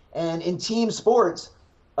be. And in team sports,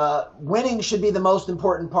 winning should be the most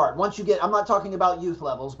important part. Once you get, I'm not talking about youth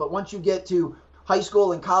levels, but once you get to high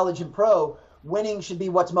school and college and pro, winning should be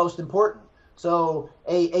what's most important. So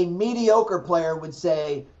a mediocre player would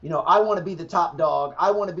say, I want to be the top dog.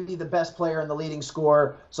 I want to be the best player and the leading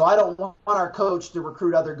scorer. So I don't want our coach to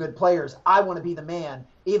recruit other good players. I want to be the man,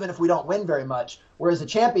 even if we don't win very much. Whereas a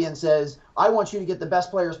champion says, I want you to get the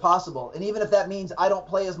best players possible. And even if that means I don't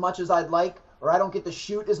play as much as I'd like, or I don't get to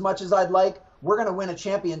shoot as much as I'd like, we're going to win a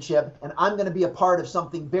championship, and I'm going to be a part of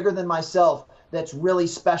something bigger than myself that's really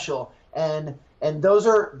special. And those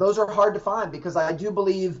are hard to find, because I do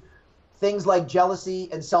believe things like jealousy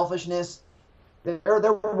and selfishness,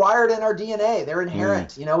 they're wired in our DNA. They're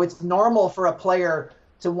inherent. It's normal for a player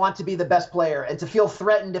to want to be the best player and to feel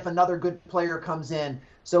threatened if another good player comes in.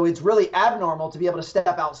 So it's really abnormal to be able to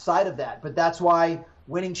step outside of that. But that's why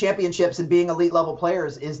winning championships and being elite level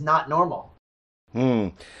players is not normal.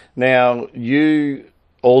 Now, you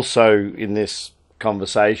also in this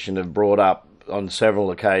conversation have brought up on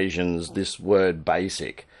several occasions this word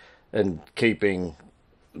basic and keeping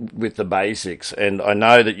with the basics. And I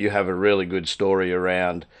know that you have a really good story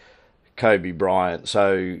around Kobe Bryant.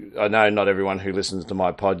 So I know not everyone who listens to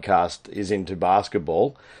my podcast is into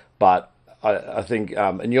basketball, but I think,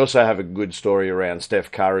 and you also have a good story around Steph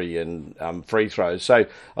Curry and free throws. So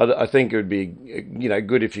I think it would be,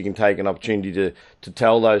 good if you can take an opportunity to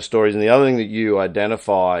tell those stories. And the other thing that you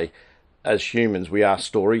identify as humans, we are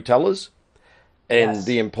storytellers. And yes,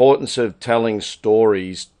 the importance of telling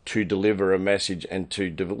stories to deliver a message and to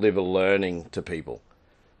deliver learning to people.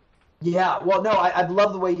 Yeah, well, no, I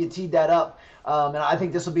love the way you teed that up. And I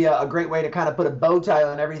think this will be a great way to kind of put a bow tie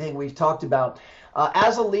on everything we've talked about.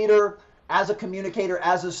 As a leader, as a communicator,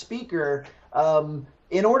 as a speaker,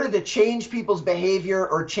 in order to change people's behavior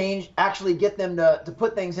or actually get them to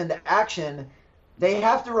put things into action, they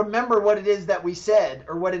have to remember what it is that we said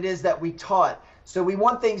or what it is that we taught. So we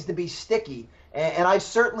want things to be sticky. And I've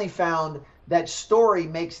certainly found that story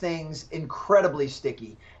makes things incredibly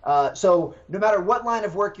sticky. So no matter what line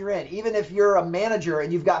of work you're in, even if you're a manager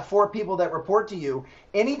and you've got 4 people that report to you,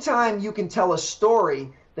 anytime you can tell a story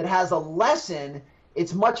that has a lesson,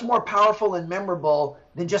 it's much more powerful and memorable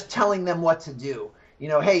than just telling them what to do.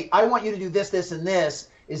 Hey, I want you to do this, this, and this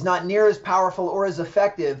is not near as powerful or as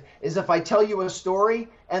effective as if I tell you a story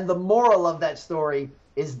and the moral of that story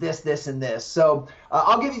is this, this, and this. So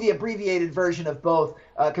I'll give you the abbreviated version of both,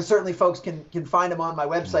 because certainly folks can find them on my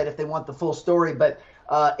website if they want the full story. But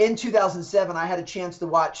in 2007, I had a chance to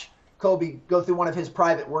watch Kobe go through one of his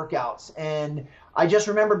private workouts. And I just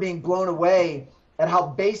remember being blown away at how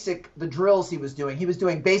basic the drills he was doing. He was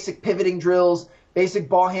doing basic pivoting drills, basic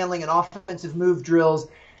ball handling and offensive move drills.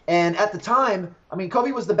 And at the time,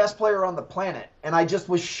 Kobe was the best player on the planet. And I just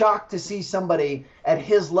was shocked to see somebody at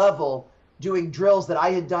his level doing drills that I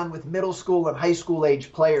had done with middle school and high school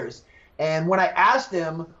age players. And when I asked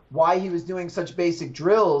him why he was doing such basic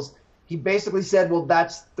drills, he basically said, well,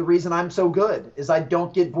 that's the reason I'm so good, is I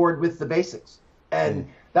don't get bored with the basics. And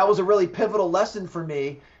that was a really pivotal lesson for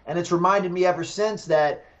me. And it's reminded me ever since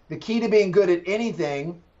that the key to being good at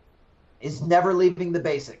anything is never leaving the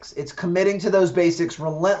basics. It's committing to those basics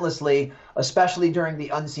relentlessly, especially during the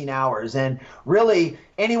unseen hours. And really,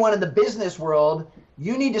 anyone in the business world,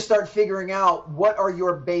 you need to start figuring out what are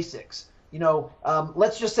your basics.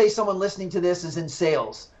 Let's just say someone listening to this is in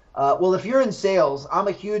sales. Well, if you're in sales, I'm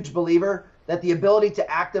a huge believer that the ability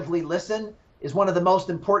to actively listen is one of the most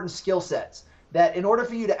important skill sets. That in order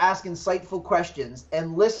for you to ask insightful questions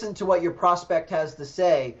and listen to what your prospect has to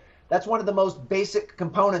say, that's one of the most basic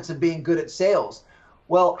components of being good at sales.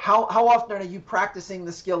 Well, how often are you practicing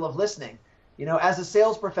the skill of listening? As a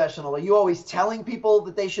sales professional, are you always telling people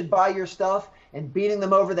that they should buy your stuff and beating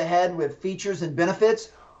them over the head with features and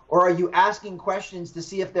benefits? Or are you asking questions to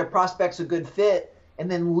see if their prospect's a good fit and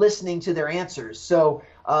then listening to their answers? So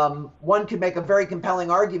one could make a very compelling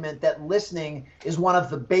argument that listening is one of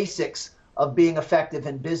the basics of being effective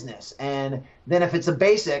in business. And then if it's a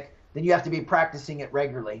basic, then you have to be practicing it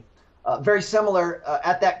regularly. Very similar,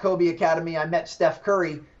 at that Kobe Academy, I met Steph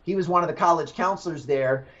Curry. He was one of the college counselors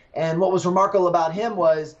there. And what was remarkable about him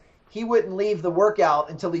was he wouldn't leave the workout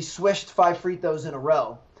until he swished 5 free throws in a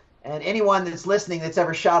row. And anyone that's listening that's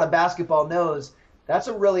ever shot a basketball knows that's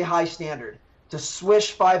a really high standard. To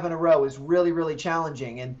swish 5 in a row is really, really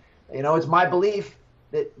challenging. And It's my belief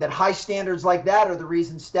that high standards like that are the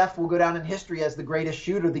reason Steph will go down in history as the greatest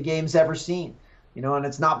shooter the game's ever seen. And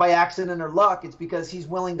it's not by accident or luck. It's because he's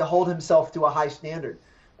willing to hold himself to a high standard.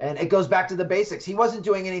 And it goes back to the basics. He wasn't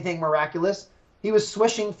doing anything miraculous. He was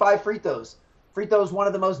swishing 5 free throws. Free throw is one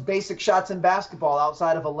of the most basic shots in basketball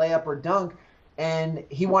outside of a layup or dunk, and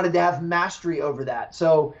he wanted to have mastery over that.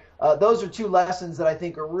 So those are 2 lessons that I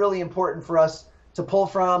think are really important for us to pull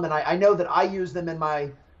from, and I know that I use them in my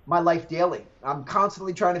life daily. I'm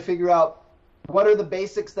constantly trying to figure out what are the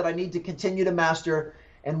basics that I need to continue to master,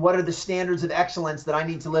 and what are the standards of excellence that I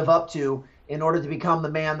need to live up to in order to become the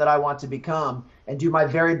man that I want to become, and do my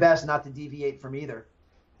very best not to deviate from either.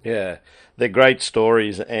 Yeah, they're great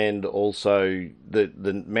stories, and also the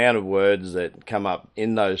amount of words that come up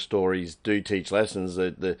in those stories do teach lessons.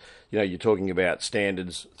 You're talking about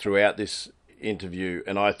standards throughout this interview,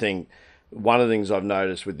 and I think one of the things I've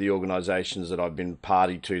noticed with the organisations that I've been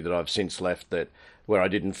party to that I've since left, that where I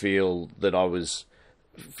didn't feel that I was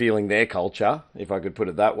feeling their culture, if I could put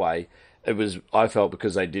it that way, I felt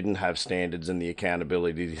because they didn't have standards and the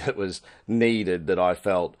accountability that was needed, that I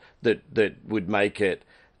felt that would make it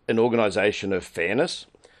an organisation of fairness.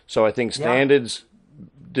 So I think standards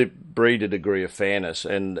breed a degree of fairness,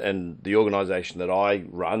 and the organisation that I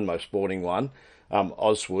run, my sporting one,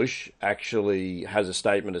 Ausswoosh, actually has a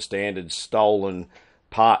statement of standards stolen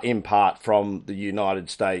in part from the United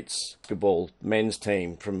States basketball men's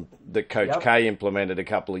team from that Coach K implemented a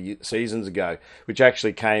couple of seasons ago, which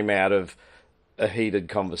actually came out of a heated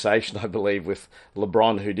conversation, I believe, with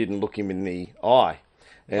LeBron, who didn't look him in the eye.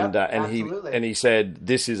 And he said,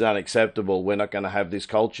 this is unacceptable. We're not going to have this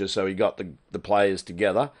culture. So he got the players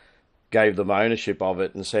together, gave them ownership of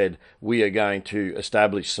it, and said, we are going to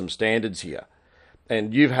establish some standards here.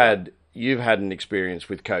 And you've had an experience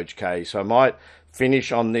with Coach K, so I might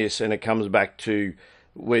finish on this, and it comes back to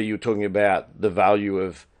where you're talking about the value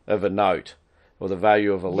of a note or the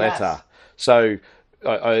value of a letter. Yes. So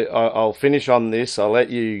I'll finish on this. I'll let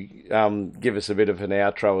you give us a bit of an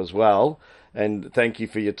outro as well. And thank you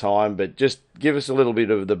for your time, but just give us a little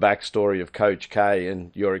bit of the backstory of Coach K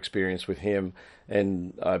and your experience with him.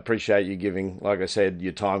 And I appreciate you giving, like I said,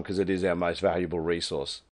 your time, because it is our most valuable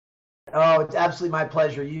resource. Oh, it's absolutely my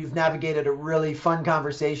pleasure. You've navigated a really fun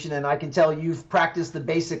conversation, and I can tell you've practiced the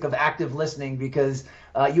basic of active listening, because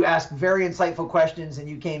you asked very insightful questions and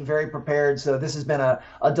you came very prepared. So this has been a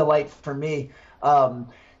delight for me.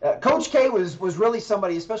 Coach K was really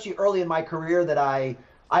somebody, especially early in my career, that I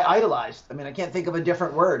idolized. I mean, I can't think of a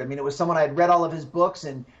different word. I mean, it was someone I had read all of his books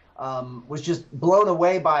and was just blown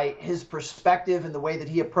away by his perspective and the way that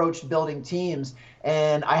he approached building teams.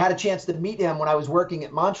 And I had a chance to meet him when I was working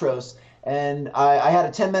at Montrose, and I had a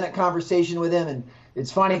 10-minute conversation with him. And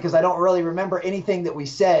it's funny because I don't really remember anything that we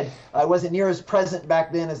said. I wasn't near as present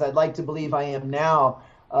back then as I'd like to believe I am now.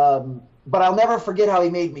 But I'll never forget how he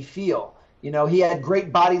made me feel. He had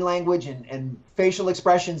great body language and facial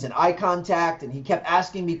expressions and eye contact, and he kept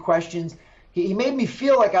asking me questions. He made me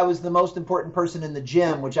feel like I was the most important person in the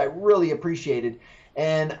gym, which I really appreciated.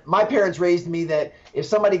 And my parents raised me that if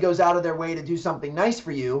somebody goes out of their way to do something nice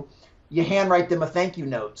for you, you handwrite them a thank you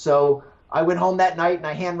note. So I went home that night and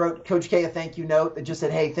I handwrote Coach K a thank you note that just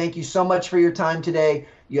said, hey, thank you so much for your time today.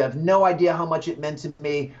 You have no idea how much it meant to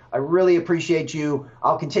me. I really appreciate you.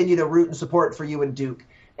 I'll continue to root and support for you and Duke.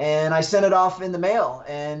 And I sent it off in the mail.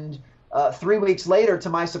 And 3 weeks later, to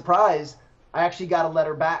my surprise, I actually got a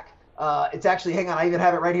letter back. It's actually, hang on, I even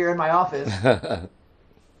have it right here in my office.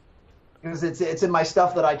 Because it's in my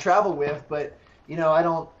stuff that I travel with. But, I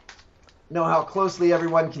don't know how closely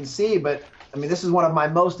everyone can see. But, I mean, this is one of my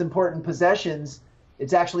most important possessions.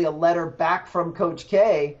 It's actually a letter back from Coach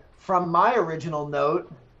K from my original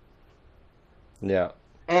note. Yeah.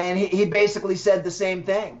 And he basically said the same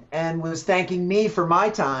thing and was thanking me for my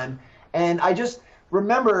time. And I just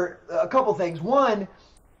remember a couple things. One,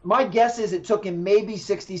 my guess is it took him maybe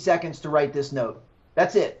 60 seconds to write this note.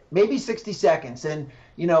 That's it. Maybe 60 seconds. And,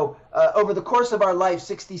 over the course of our life,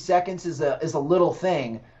 60 seconds is a little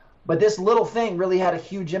thing. But this little thing really had a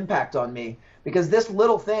huge impact on me, because this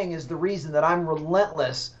little thing is the reason that I'm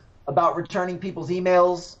relentless about returning people's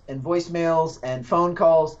emails and voicemails and phone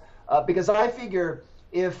calls, because I figure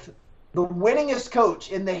if the winningest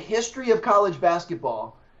coach in the history of college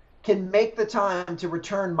basketball can make the time to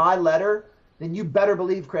return my letter, then you better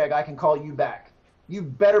believe, Craig, I can call you back. You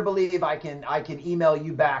better believe I can email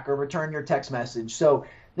you back or return your text message. So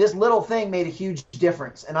this little thing made a huge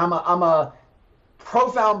difference. And I'm a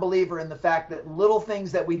profound believer in the fact that little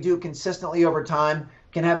things that we do consistently over time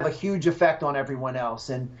can have a huge effect on everyone else.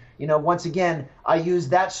 And, once again, I use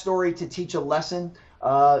that story to teach a lesson.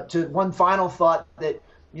 To one final thought, that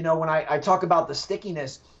when I talk about the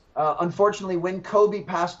stickiness, unfortunately, when Kobe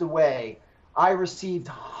passed away, I received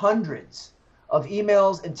hundreds of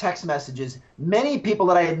emails and text messages, many people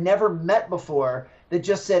that I had never met before that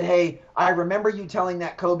just said, "Hey, I remember you telling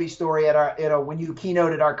that Kobe story at our, when you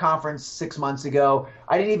keynoted our conference 6 months ago.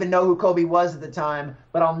 I didn't even know who Kobe was at the time,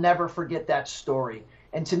 but I'll never forget that story."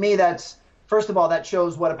 And to me, that's, first of all, that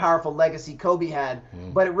shows what a powerful legacy Kobe had,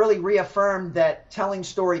 but it really reaffirmed that telling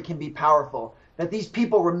story can be powerful. That these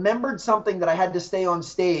people remembered something that I had to stay on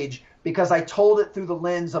stage because I told it through the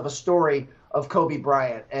lens of a story of Kobe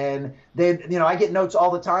Bryant. And I get notes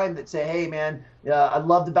all the time that say, "Hey man, I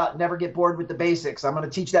loved about never get bored with the basics. I'm going to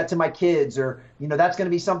teach that to my kids," or, that's going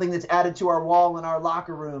to be something that's added to our wall in our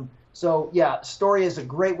locker room. So yeah, story is a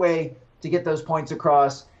great way to get those points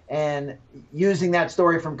across. And using that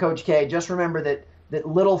story from Coach K, just remember that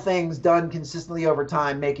little things done consistently over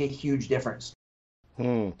time make a huge difference.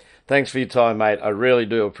 Thanks for your time, mate. I really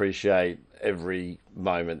do appreciate every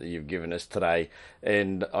moment that you've given us today,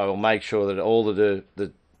 and I will make sure that all of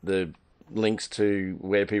the links to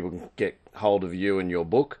where people can get hold of you and your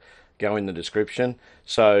book go in the description.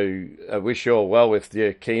 So I wish you all well with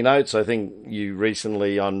your keynotes. I think you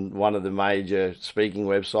recently, on one of the major speaking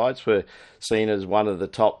websites, were seen as one of the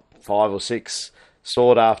top 5 or 6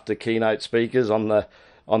 sought after keynote speakers on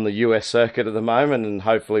the US circuit at the moment, and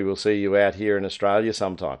hopefully we'll see you out here in Australia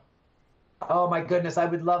sometime. Oh my goodness, I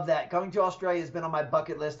would love that. Coming to Australia has been on my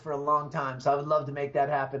bucket list for a long time, so I would love to make that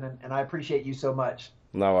happen, and I appreciate you so much.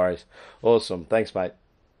 No worries. Awesome. Thanks, mate.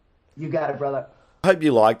 You got it, brother. I hope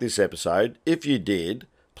you liked this episode. If you did,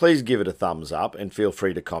 please give it a thumbs up and feel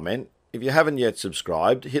free to comment. If you haven't yet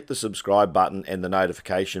subscribed, hit the subscribe button and the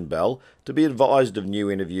notification bell to be advised of new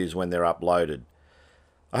interviews when they're uploaded.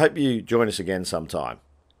 I hope you join us again sometime.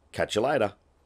 Catch you later.